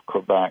 some out of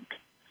Quebec.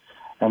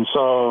 And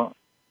so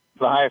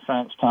the high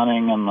fence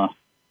hunting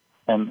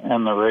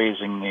and the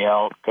raising the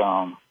elk,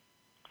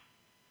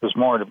 there's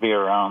more to be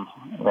around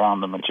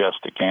the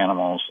majestic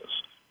animals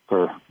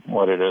for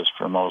what it is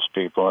for most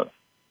people.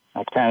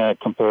 I kind of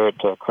compare it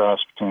to a cross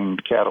between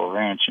cattle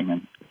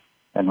ranching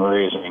and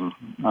raising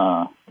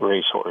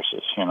race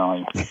horses. You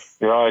know,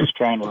 you're always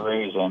trying to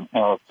raise an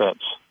elk that's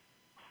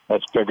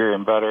bigger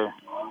and better,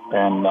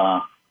 and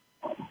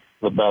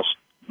the best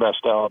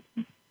elk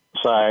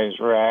size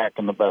rack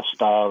and the best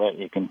style that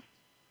you can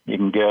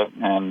get,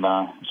 and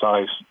it's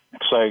always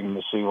exciting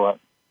to see what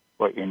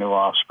your new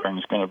offspring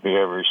is going to be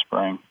every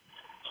spring.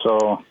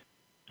 So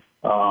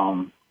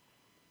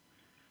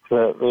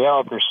the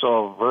elk are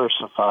so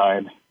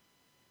versified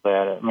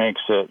that it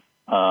makes it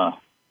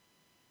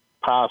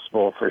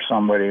possible for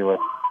somebody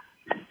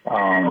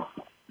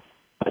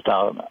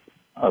without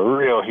a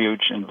real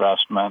huge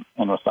investment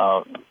and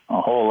without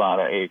a whole lot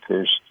of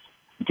acres.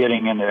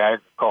 Getting into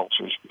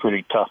agriculture is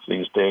pretty tough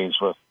these days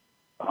with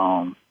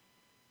the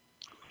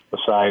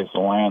size of the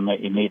land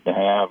that you need to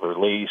have or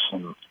lease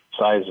and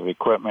size of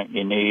equipment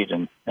you need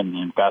and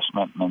the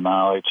investment and the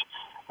knowledge.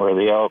 Where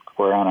the elk,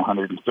 we're on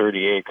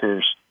 130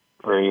 acres,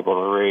 we're able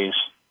to raise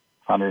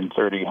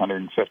 130,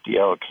 150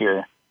 elk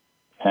here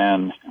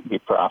and be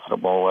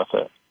profitable with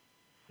it.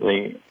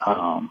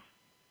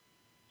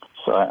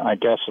 So I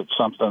guess it's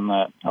something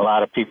that a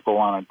lot of people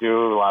want to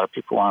do. A lot of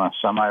people want to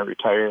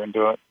semi-retire and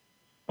do it.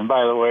 And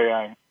by the way,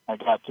 I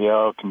got the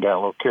elk and got a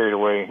little carried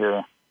away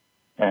here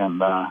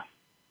and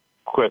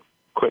quit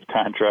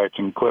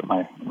contracting, quit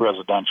my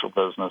residential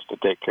business to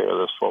take care of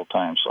this full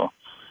time. So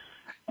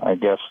I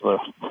guess the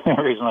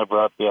reason I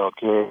brought the elk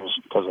here is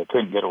because I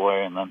couldn't get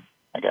away, and then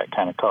I got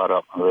kind of caught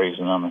up in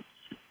raising them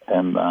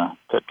and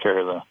took care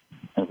of the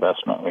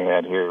investment we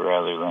had here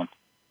rather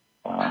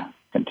than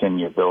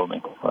continue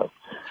building. But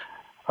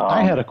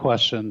I had a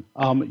question.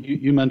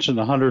 You mentioned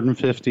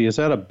 150. Is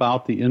that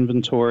about the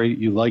inventory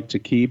you like to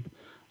keep,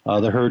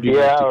 the herd you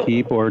like to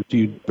keep, or do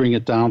you bring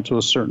it down to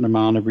a certain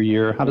amount every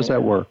year? How does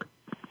that work?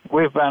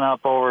 We've been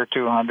up over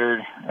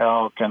 200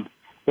 elk, and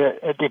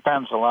it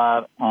depends a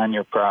lot on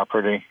your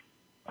property,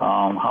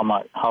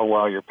 how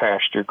well your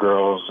pasture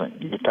grows,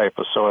 and your type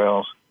of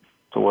soils.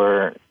 To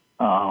where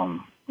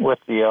with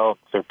the elk,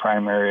 they're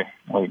primarily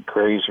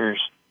grazers.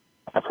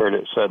 I've heard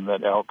it said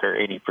that elk are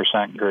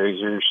 80%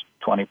 grazers,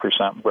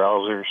 20%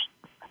 browsers,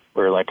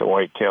 where like a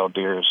white-tailed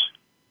deer is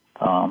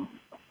 80%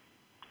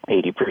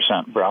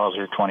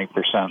 browser,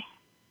 20%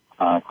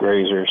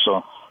 grazer.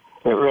 So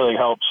it really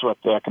helps with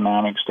the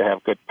economics to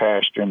have good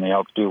pasture, and the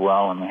elk do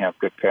well, and they have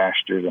good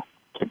pasture to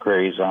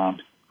graze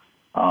on.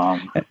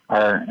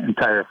 Our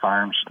entire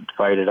farm's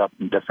divided up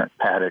in different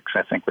paddocks.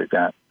 I think we've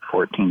got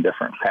 14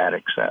 different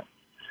paddocks that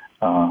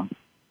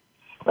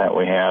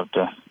we have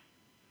to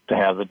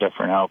have the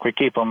different elk. We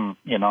keep them,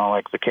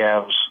 like the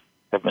calves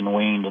have been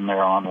weaned and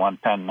they're on one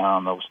pen now,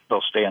 and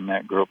they'll stay in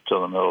that group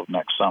till the middle of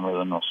next summer.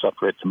 Then they'll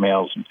separate the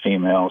males and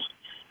females.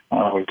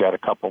 We've got a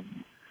couple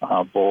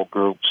bull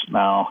groups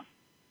now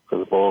for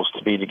the bulls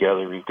to be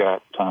together. We've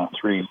got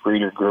 3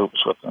 breeder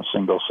groups with a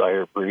single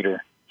sire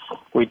breeder.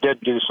 We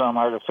did do some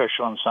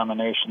artificial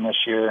insemination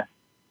this year.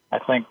 I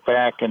think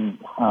back in,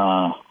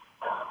 I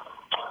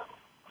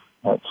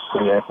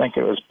think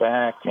it was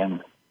back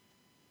in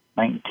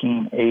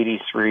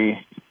 1983,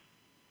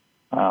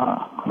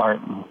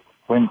 Martin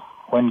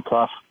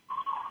Winclough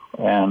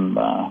and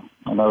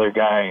another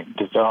guy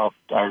developed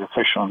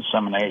artificial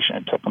insemination.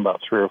 It took them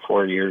about 3 or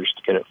 4 years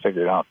to get it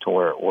figured out to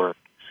where it worked.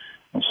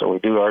 And so we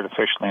do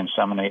artificially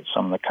inseminate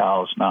some of the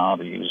cows now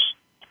to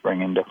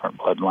bring in different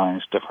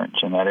bloodlines, different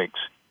genetics.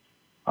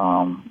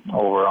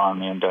 Overall in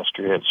the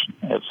industry,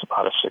 it's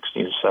about a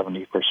 60 to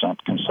 70%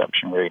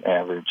 conception rate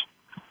average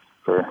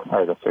for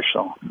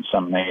artificial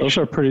insemination.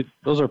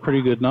 Those are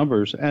pretty good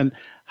numbers. And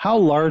how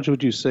large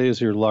would you say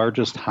is your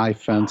largest high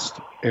fenced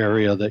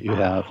area that you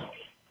have?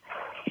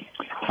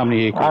 How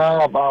many acres?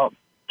 About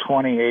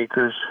 20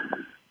 acres.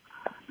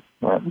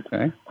 But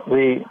okay.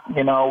 We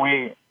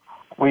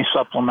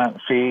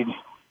supplement feed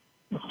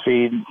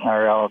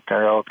our elk.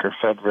 Our elk are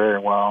fed very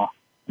well.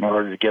 In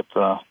order to get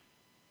the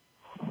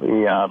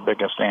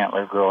biggest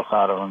antler growth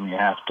out of them, you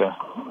have to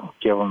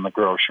give them the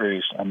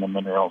groceries and the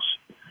minerals.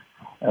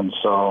 And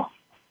so,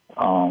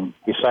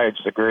 besides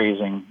the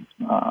grazing,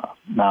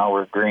 now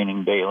we're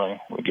greening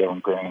daily. We give them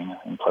grain,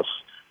 and plus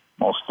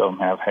most of them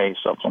have hay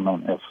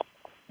supplement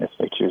if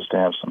they choose to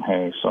have some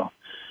hay. So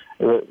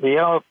the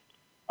elk,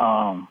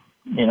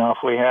 if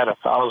we had a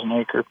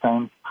 1,000-acre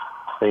pen,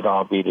 they'd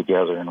all be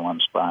together in one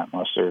spot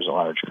unless there's a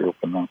large group.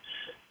 And then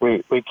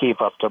we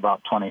keep up to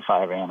about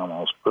 25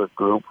 animals per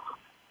group.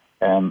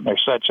 And they're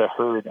such a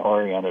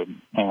herd-oriented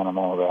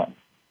animal that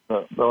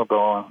they'll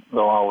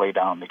all lay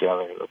down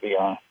together. There'll be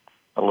a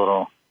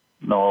little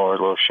knoll or a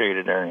little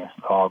shaded area.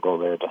 They'll all go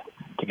there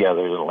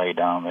together to lay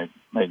down.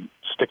 They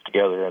stick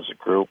together as a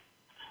group.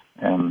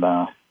 And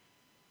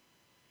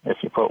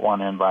if you put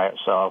one in by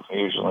itself,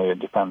 usually it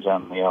depends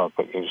on the elk,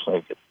 but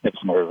usually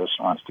it's nervous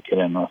and wants to get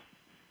in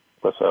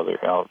with other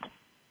elk.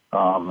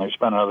 There's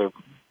been other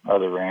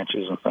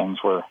ranches and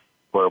things where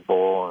a bull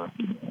or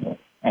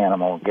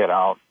animal will get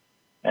out,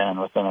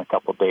 and within a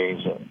couple of days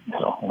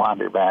it'll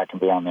wander back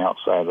and be on the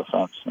outside of the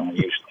fence, and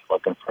usually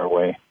looking for a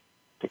way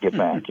to get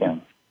back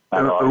in.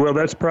 Well,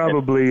 that's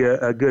probably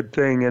a good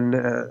thing, and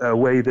a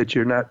way that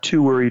you're not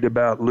too worried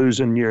about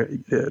losing your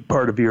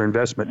part of your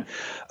investment.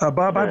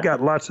 Bob, I've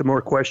got lots of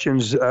more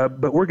questions,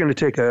 but we're going to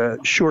take a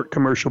short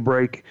commercial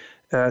break.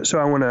 So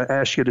I want to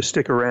ask you to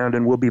stick around,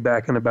 and we'll be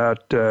back in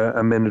about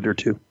a minute or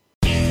two.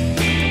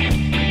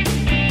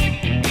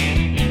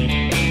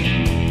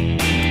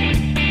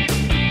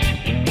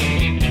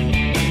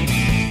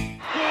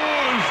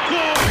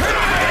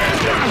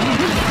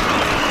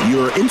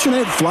 Your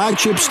internet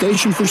flagship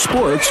station for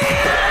sports.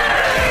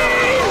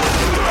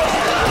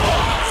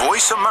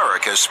 Voice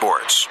America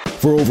Sports.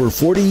 For over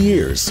 40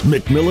 years,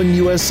 McMillan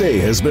USA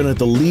has been at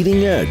the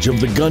leading edge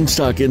of the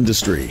gunstock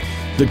industry.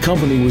 The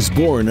company was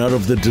born out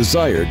of the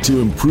desire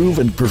to improve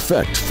and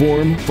perfect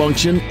form,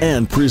 function,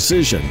 and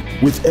precision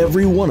with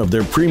every one of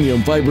their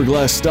premium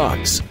fiberglass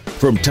stocks.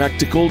 From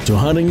tactical to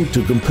hunting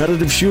to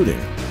competitive shooting,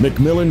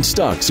 McMillan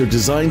stocks are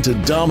designed to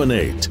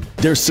dominate.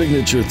 Their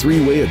signature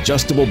 3-way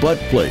adjustable butt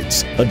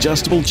plates,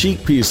 adjustable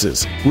cheek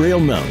pieces, rail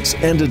mounts,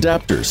 and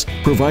adapters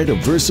provide a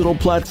versatile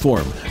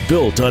platform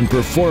built on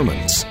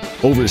performance.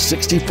 Over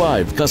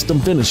 65 custom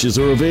finishes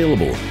are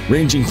available,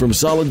 ranging from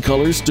solid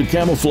colors to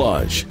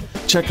camouflage.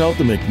 Check out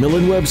the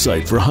McMillan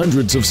website for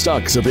hundreds of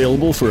stocks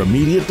available for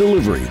immediate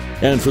delivery.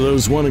 And for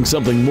those wanting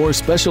something more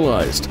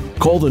specialized,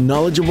 call the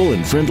knowledgeable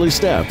and friendly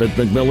staff at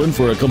McMillan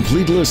for a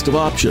complete list of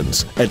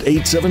options at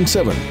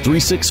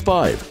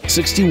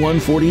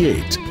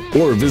 877-365-6148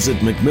 or visit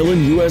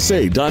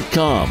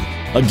McMillanUSA.com.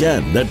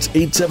 Again, that's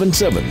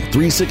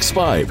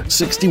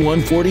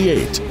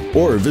 877-365-6148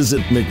 or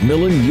visit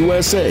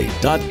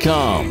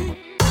McMillanUSA.com.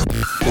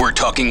 We're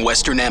talking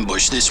Western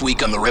Ambush this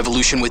week on The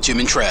Revolution with Jim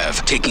and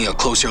Trav, taking a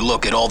closer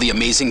look at all the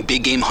amazing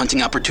big game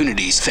hunting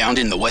opportunities found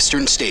in the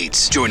Western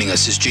states. Joining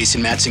us is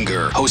Jason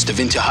Matzinger, host of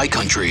Into High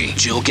Country,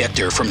 Jill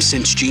Gechter from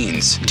Cinch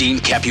Jeans, Dean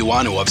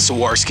Capuano of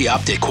Swarovski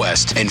Optic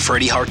Quest, and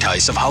Freddie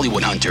Hartice of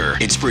Hollywood Hunter.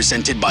 It's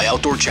presented by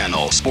Outdoor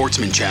Channel,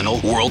 Sportsman Channel,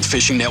 World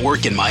Fishing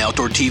Network, and My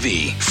Outdoor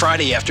TV.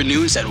 Friday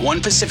afternoons at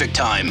 1 Pacific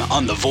Time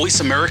on the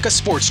Voice America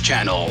Sports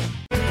Channel.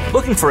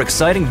 Looking for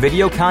exciting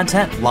video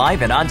content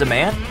live and on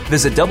demand?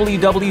 Visit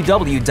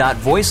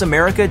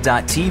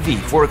www.voiceamerica.tv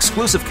for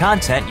exclusive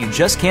content you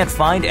just can't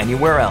find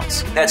anywhere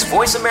else. That's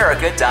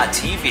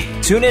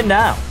voiceamerica.tv. Tune in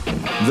now.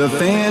 The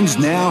fans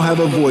now have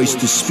a voice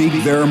to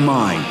speak their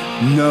mind.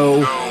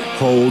 No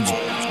holds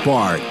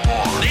barred.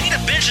 They need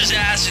to bench his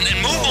ass and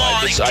move on.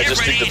 I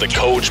just think that the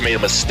coach made a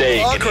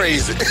mistake. All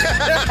crazy.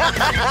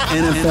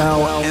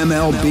 NFL,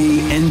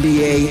 MLB,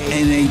 NBA,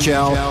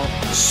 NHL.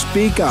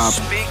 Speak up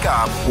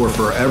or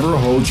forever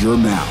hold your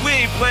mouth. We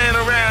ain't playing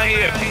around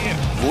here.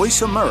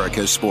 Voice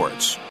America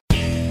Sports.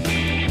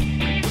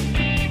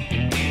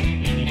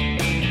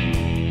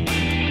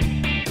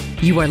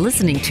 You are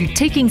listening to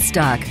Taking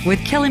Stock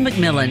with Kelly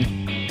McMillan.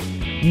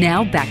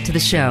 Now back to the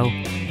show.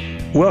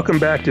 Welcome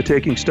back to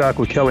Taking Stock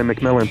with Kelly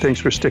McMillan. Thanks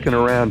for sticking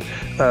around.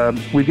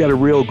 We've got a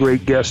real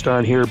great guest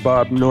on here,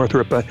 Bob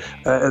Northrup.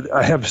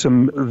 I have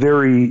some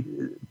very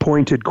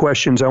pointed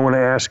questions I want to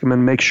ask him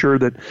and make sure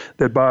that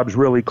Bob's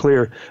really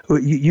clear.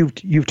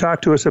 You've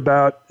talked to us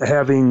about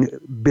having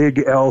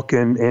big elk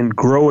and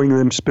growing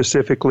them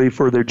specifically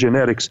for their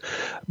genetics,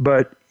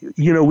 but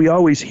you know, we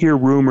always hear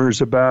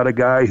rumors about a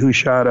guy who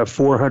shot a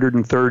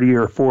 430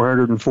 or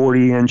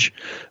 440 inch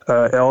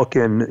elk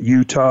in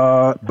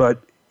Utah,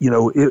 but you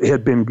know, it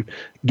had been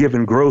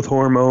given growth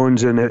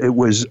hormones and it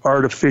was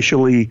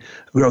artificially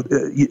growth.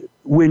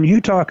 When you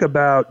talk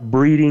about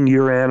breeding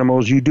your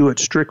animals, you do it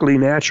strictly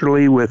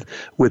naturally with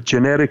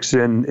genetics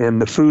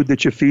and the food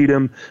that you feed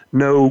them,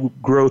 no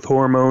growth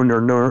hormone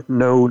or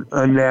no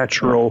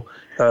unnatural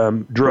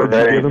drugs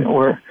you give them?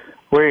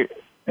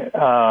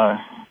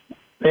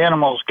 The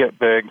animals get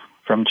big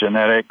from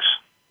genetics.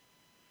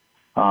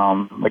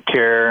 The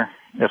care,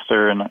 if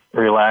they're in a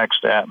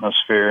relaxed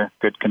atmosphere,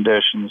 good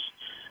conditions,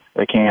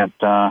 they can't,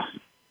 they got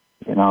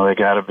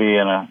to be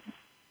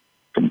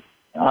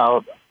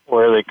out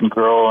where they can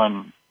grow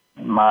in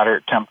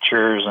moderate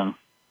temperatures and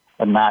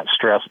not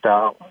stressed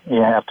out.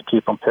 You have to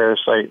keep them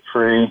parasite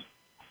free.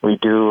 We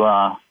do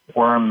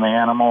worm the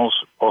animals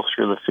both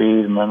through the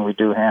feed, and then we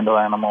do handle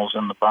animals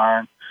in the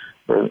barn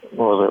where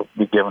they'll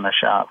be given a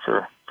shot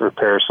for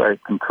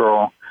parasite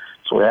control.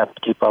 So we have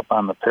to keep up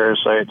on the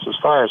parasites. As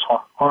far as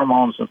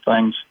hormones and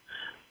things,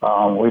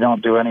 we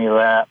don't do any of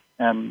that.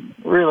 And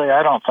really,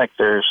 I don't think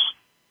there's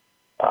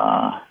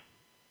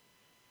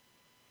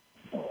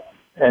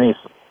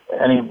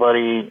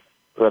anybody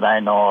that I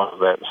know of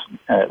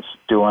that's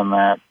doing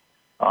that.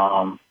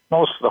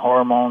 Most of the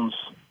hormones,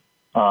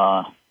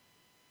 I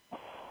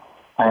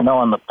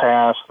know in the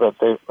past that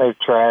they've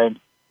tried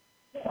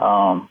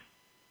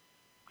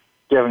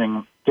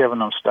giving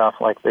them stuff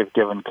like they've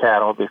given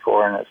cattle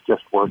before, and it's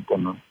just worked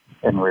in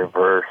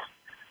reverse.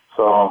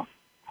 So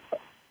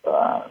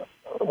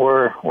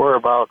we're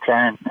about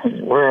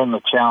we're in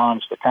the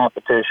challenge, the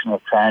competition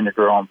of trying to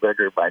grow them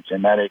bigger by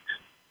genetics,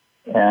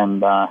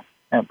 but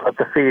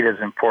the feed is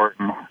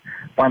important.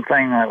 One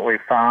thing that we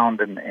found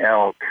in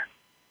elk,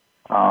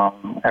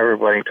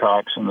 everybody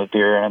talks in the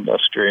deer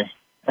industry,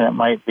 and it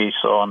might be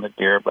so on the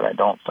deer, but I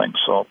don't think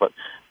so. But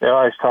they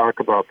always talk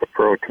about the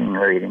protein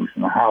ratings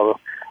and how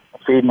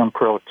feeding them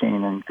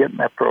protein and getting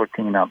that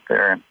protein up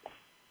there. And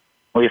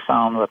we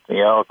found with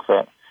the elk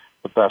that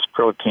the best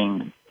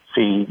protein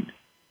feed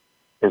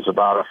is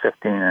about a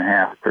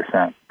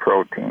 15.5%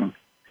 protein.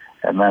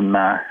 And then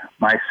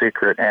my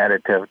secret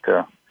additive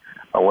to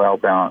a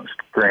well-balanced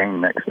grain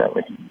mix that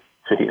we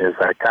feed is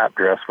I top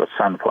dress with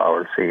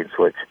sunflower seeds,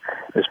 which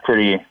is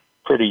pretty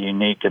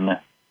unique in the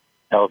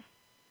elk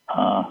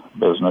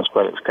business,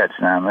 but it's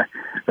catching on.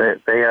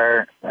 They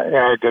are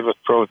good with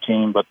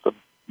protein, but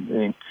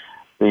the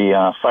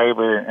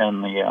fiber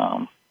and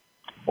the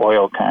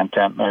oil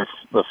content,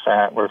 the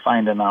fat, we're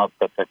finding out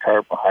that the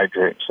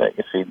carbohydrates that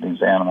you feed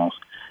these animals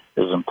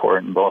is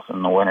important both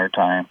in the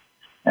wintertime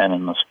and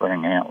in the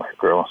spring antler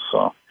growth.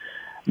 So,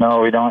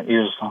 no, we don't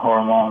use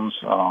hormones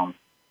or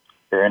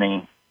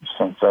any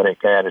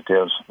synthetic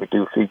additives. We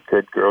do feed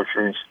good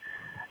groceries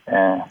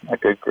and a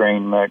good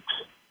grain mix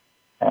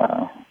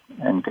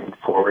and good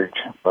forage.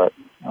 But,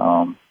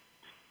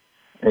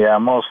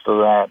 most of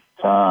that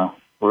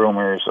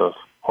rumors of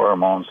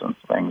hormones and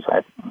things,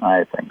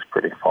 I think is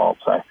pretty false.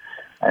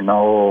 I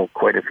know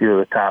quite a few of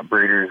the top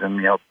breeders in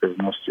the elk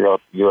business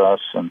throughout the U.S.,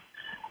 and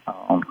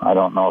I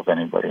don't know of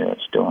anybody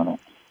that's doing it.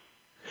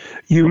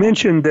 You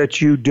mentioned that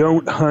you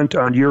don't hunt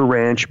on your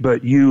ranch,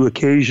 but you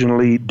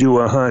occasionally do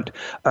a hunt.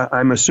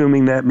 I'm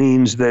assuming that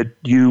means that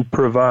you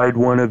provide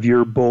one of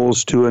your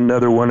bulls to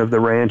another one of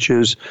the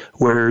ranches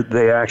where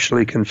they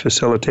actually can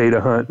facilitate a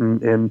hunt,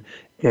 and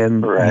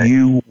right.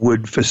 You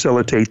would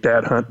facilitate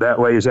that hunt that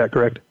way. Is that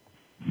correct?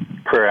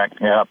 Correct.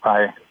 Yep.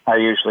 I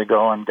usually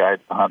go and guide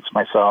the hunts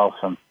myself,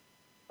 and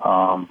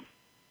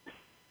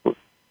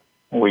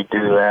we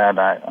do that.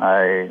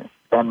 I've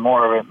done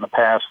more of it in the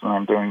past than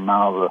I'm doing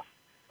now.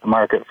 The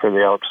market for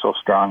the elk is so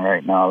strong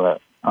right now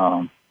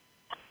that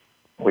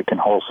we can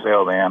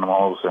wholesale the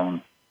animals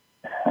and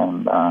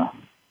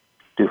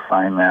do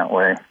fine that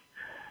way.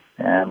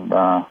 And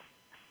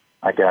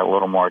I got a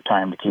little more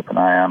time to keep an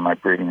eye on my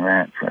breeding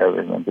ranch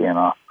rather than being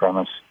off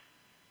premise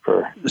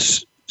for.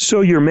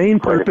 So your main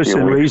purpose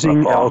in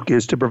raising elk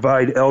is to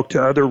provide elk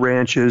to other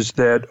ranches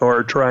that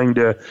are trying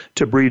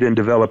to breed and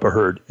develop a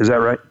herd. Is that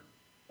right?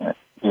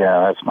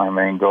 Yeah, that's my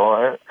main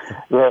goal.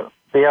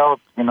 The elk,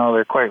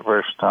 they're quite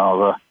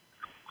versatile.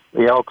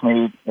 The elk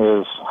meat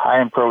is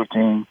high in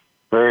protein,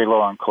 very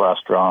low in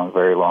cholesterol, and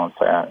very low in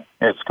fat.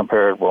 It's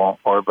comparable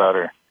or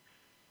better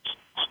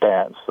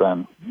stats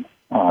than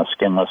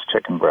skinless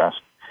chicken breast.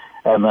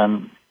 And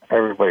then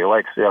everybody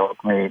likes the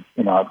elk meat.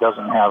 It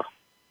doesn't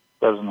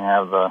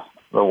have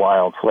the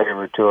wild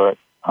flavor to it.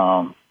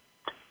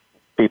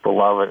 People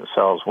love it. It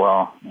sells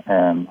well,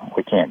 and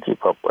we can't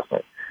keep up with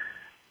it.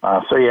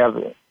 So you have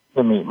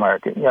the meat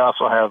market. You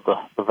also have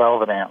the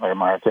velvet antler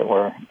market,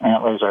 where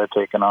antlers are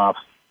taken off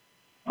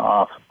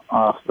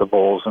the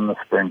bulls in the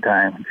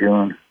springtime,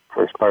 June,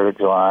 first part of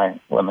July,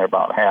 when they're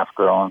about half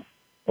grown.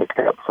 They're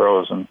kept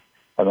frozen,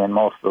 and then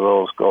most of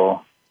those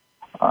go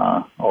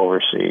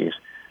overseas.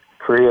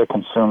 Korea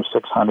consumes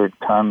 600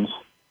 tons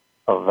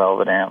of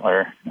velvet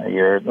antler a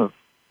year.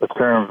 The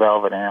term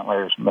velvet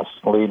antler is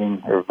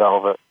misleading, or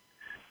velvet,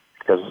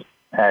 because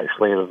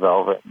actually the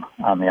velvet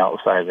on the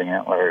outside of the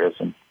antler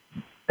isn't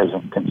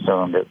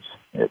consumed.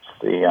 It's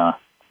the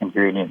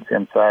ingredients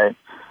inside.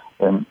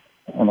 And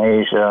in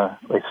Asia,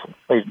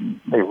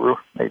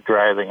 they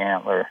dry the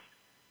antler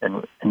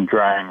in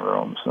drying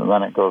rooms, and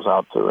then it goes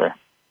out to their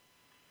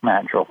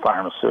natural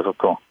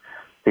pharmaceutical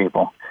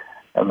people,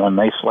 and then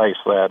they slice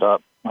that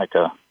up like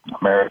a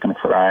American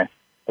fry,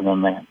 and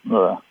then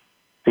the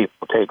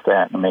people take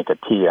that and make a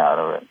tea out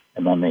of it,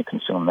 and then they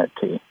consume that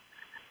tea.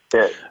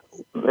 There's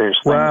things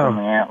in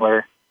the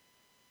antler.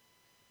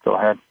 Go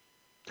ahead.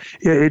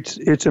 Yeah,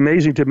 it's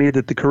amazing to me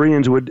that the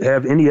Koreans would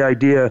have any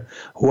idea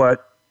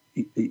what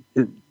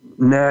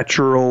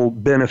natural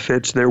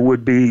benefits there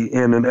would be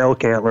in an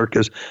elk antler,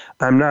 because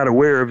I'm not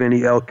aware of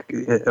any elk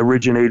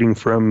originating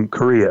from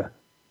Korea.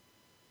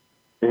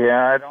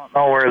 Yeah, I don't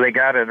know where they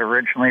got it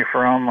originally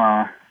from.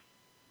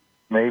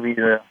 Maybe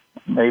the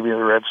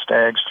red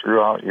stags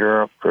throughout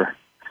Europe, or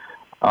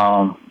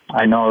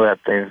I know that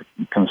they've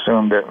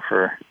consumed it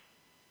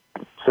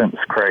since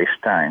Christ's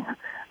time,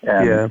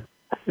 and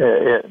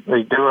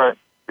they do it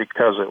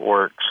because it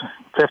works.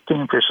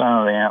 15%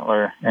 of the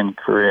antler in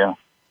Korea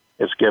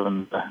is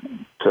given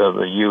to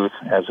the youth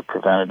as a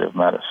preventative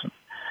medicine.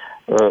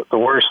 The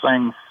worst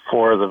thing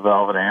for the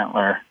velvet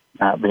antler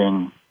not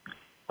being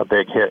a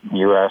big hit in the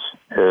U.S.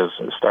 is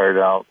it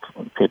started out,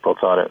 people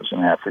thought it was an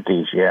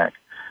aphrodisiac,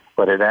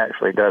 but it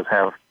actually does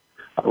have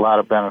a lot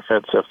of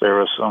benefits. If there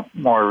was some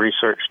more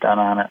research done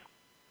on it,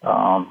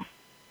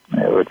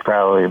 it would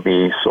probably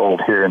be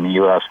sold here in the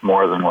U.S.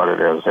 more than what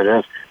it is. It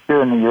is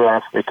here in the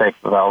U.S. They take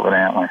the velvet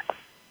antler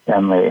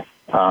and they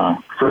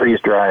freeze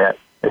dry it.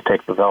 They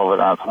take the velvet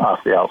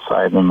off the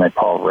outside, and they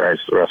pulverize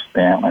the rest of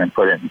the antler and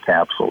put it in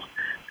capsules,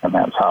 and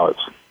that's how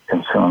it's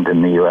consumed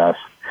in the U.S.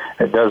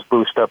 It does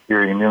boost up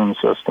your immune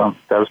system.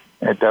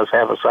 It does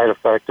have a side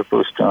effect of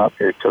boosting up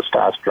your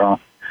testosterone,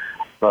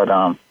 but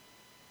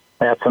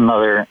that's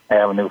another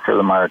avenue for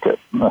the market.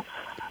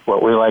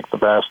 What we like the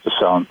best is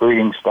selling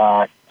breeding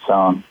stock,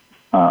 selling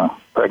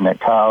pregnant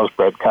cows,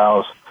 bred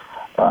cows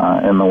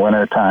in the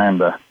wintertime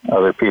to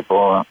other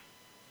people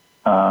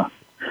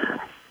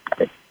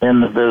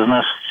in the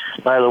business.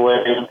 By the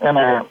way, we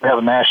have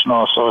a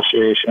national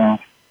association,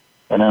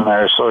 and in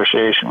our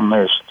association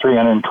there's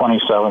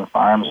 327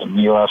 farms in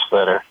the U.S.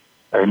 that are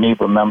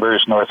NEBA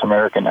members, North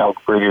American Elk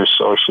Breeders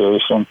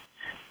Association.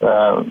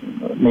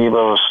 NEBA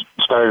was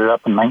started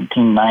up in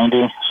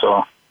 1990,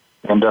 so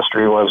the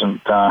industry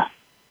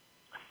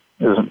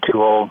isn't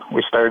too old.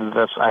 We started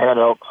this. I had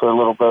elk for a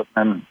little bit,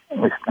 and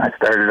I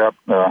started up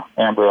the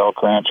Amber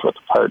Elk Ranch with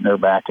a partner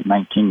back in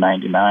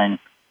 1999.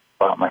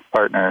 Bought my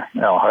partner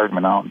Al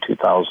Hardman out in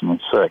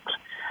 2006.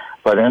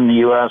 But in the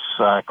U.S.,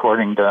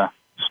 according to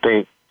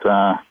state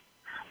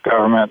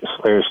governments,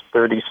 there's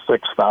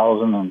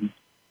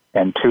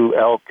 36,002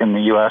 elk in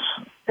the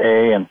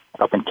USA, and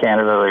up in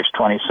Canada there's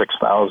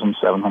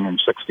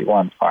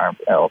 26,761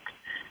 farmed elk.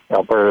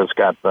 Alberta's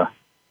got the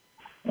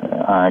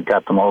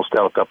most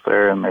elk up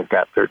there, and they've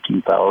got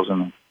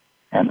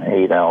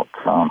 13,008 elk.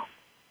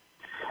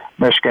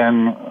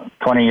 Michigan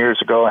 20 years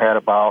ago had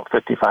about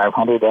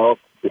 5,500 elk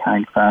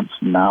behind fence.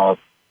 Now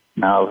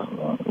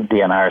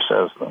DNR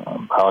says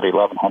about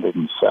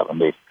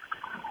 1,170,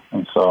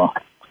 and so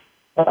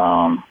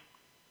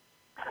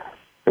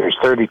there's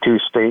 32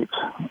 states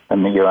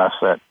in the U.S.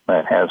 that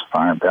has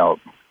farmed elk.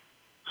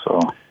 So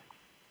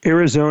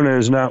Arizona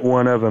is not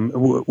one of them.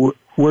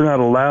 We're not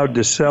allowed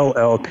to sell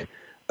elk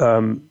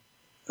for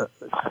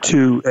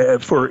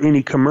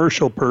any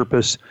commercial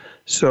purpose.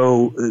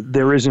 So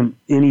there isn't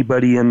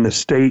anybody in the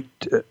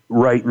state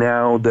right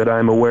now that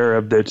I'm aware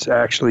of that's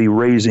actually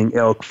raising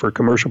elk for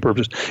commercial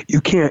purposes.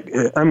 You can't,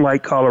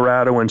 unlike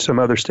Colorado and some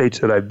other states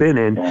that I've been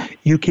in,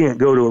 you can't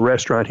go to a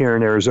restaurant here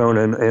in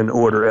Arizona and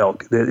order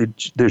elk.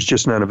 There's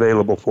just none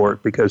available for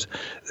it because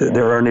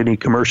there aren't any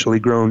commercially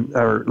grown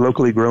or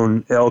locally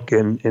grown elk,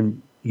 and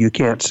you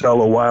can't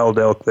sell a wild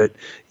elk that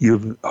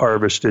you've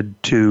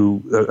harvested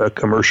to a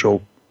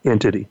commercial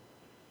entity.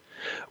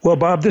 Well,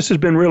 Bob, this has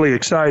been really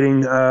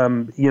exciting,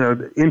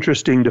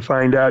 interesting to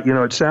find out.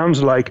 It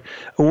sounds like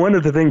one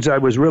of the things I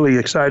was really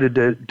excited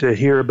to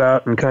hear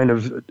about and kind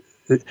of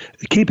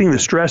keeping the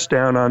stress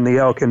down on the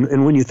elk.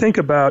 And when you think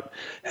about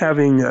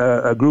having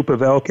a group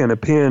of elk in a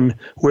pen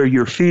where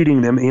you're feeding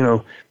them,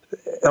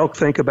 elk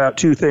think about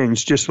two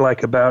things, just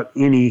like about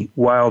any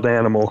wild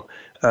animal,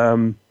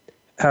 how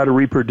to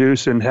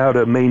reproduce and how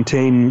to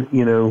maintain,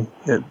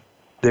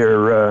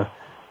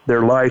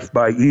 their life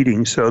by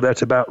eating. So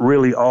that's about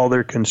really all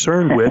they're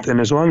concerned with. And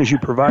as long as you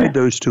provide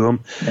those to them,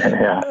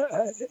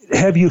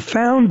 have you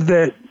found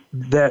that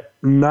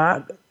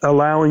not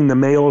allowing the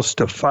males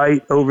to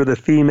fight over the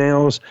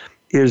females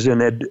is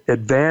an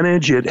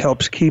advantage? It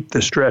helps keep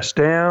the stress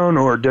down,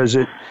 or does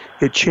it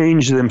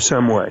change them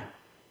some way?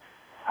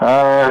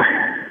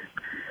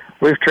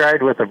 We've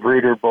tried with a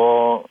breeder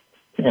bull.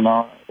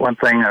 One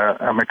thing,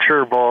 a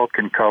mature bull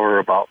can cover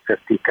about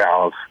 50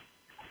 cows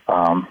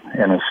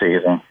in a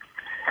season.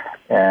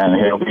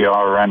 And he'll be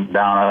all run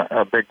down.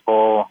 A big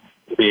bull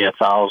will be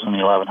 1,000,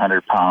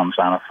 1,100 pounds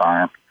on a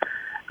farm,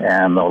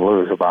 and they'll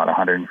lose about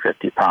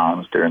 150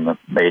 pounds during the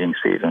mating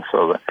season.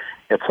 So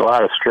it's a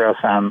lot of stress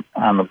on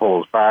the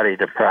bull's body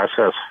to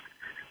process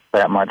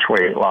that much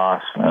weight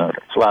loss.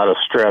 It's a lot of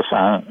stress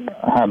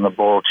on the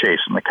bull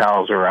chasing the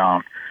cows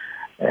around,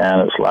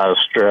 and it's a lot of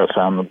stress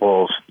on the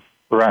bulls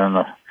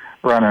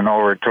running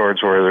over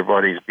towards where their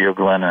buddy's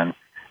bugling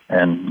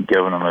and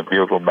giving them a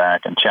bugle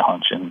back and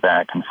challenging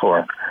back and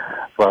forth.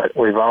 But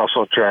we've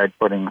also tried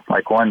putting,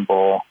 like one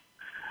bull,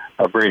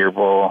 a breeder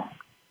bull,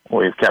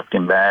 we've kept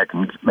him back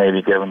and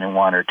maybe given him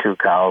one or two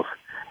cows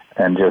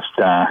and just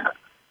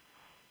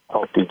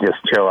hoped he'd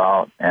just chill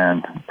out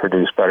and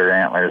produce better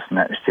antlers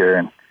next year.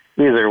 And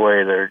either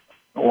way,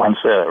 once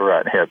the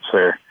rut hits,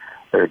 they're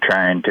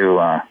trying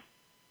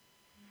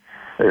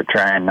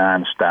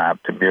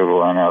nonstop to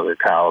bugle on other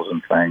cows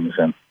and things,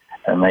 and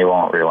they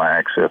won't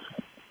relax.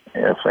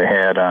 If they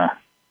had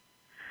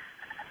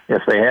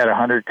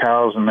 100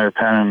 cows in their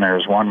pen and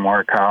there's one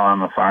more cow on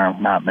the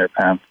farm not in their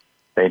pen,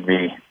 they'd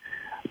be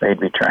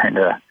trying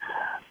to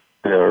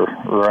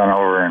run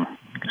over and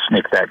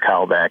sneak that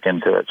cow back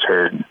into its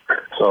herd.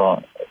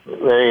 So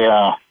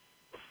the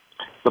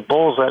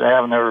bulls that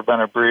have never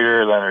been a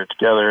breeder, that are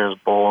together as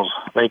bulls,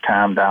 they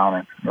calm down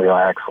and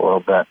relax a little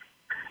bit.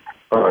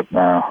 But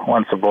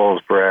once the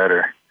bull's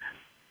bred,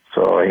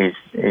 so he's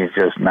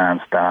just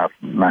nonstop.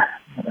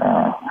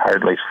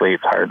 Hardly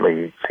sleeps,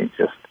 hardly eats. He's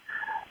just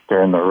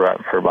during the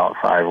rut for about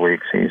 5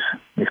 weeks. He's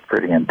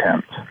pretty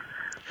intense.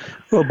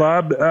 Well,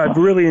 Bob, I've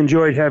really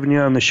enjoyed having you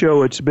on the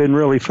show. It's been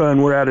really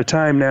fun. We're out of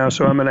time now,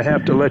 so I'm going to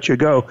have to let you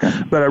go.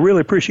 But I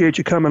really appreciate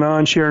you coming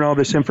on, sharing all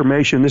this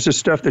information. This is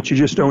stuff that you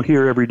just don't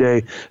hear every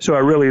day. So I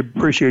really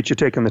appreciate you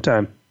taking the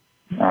time.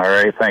 All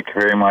right. Thank you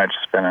very much.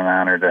 It's been an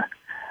honor to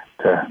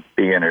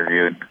be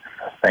interviewed.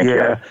 Thank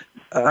you.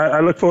 I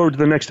look forward to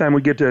the next time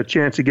we get a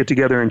chance to get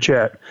together and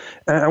chat.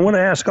 I want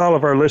to ask all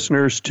of our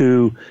listeners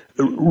to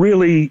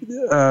really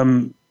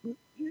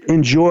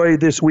enjoy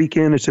this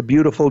weekend. It's a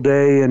beautiful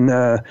day, and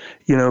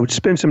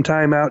spend some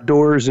time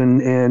outdoors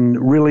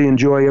and really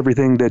enjoy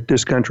everything that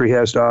this country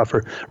has to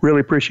offer.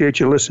 Really appreciate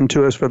you listening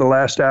to us for the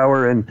last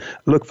hour, and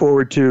look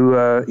forward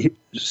to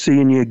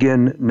seeing you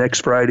again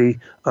next Friday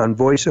on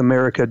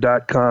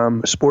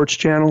VoiceAmerica.com Sports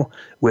Channel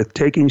with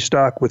Taking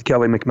Stock with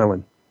Kelly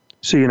McMillan.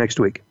 See you next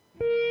week.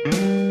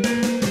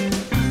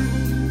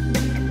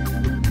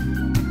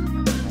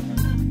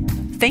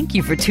 Thank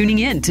you for tuning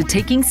in to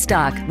Taking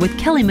Stock with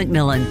Kelly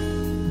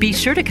McMillan. Be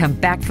sure to come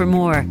back for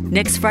more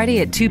next Friday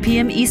at 2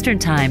 p.m. Eastern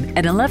Time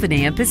and 11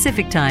 a.m.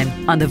 Pacific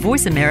Time on the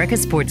Voice America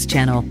Sports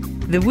Channel.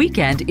 The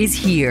weekend is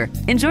here.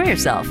 Enjoy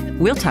yourself.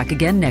 We'll talk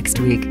again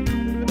next week.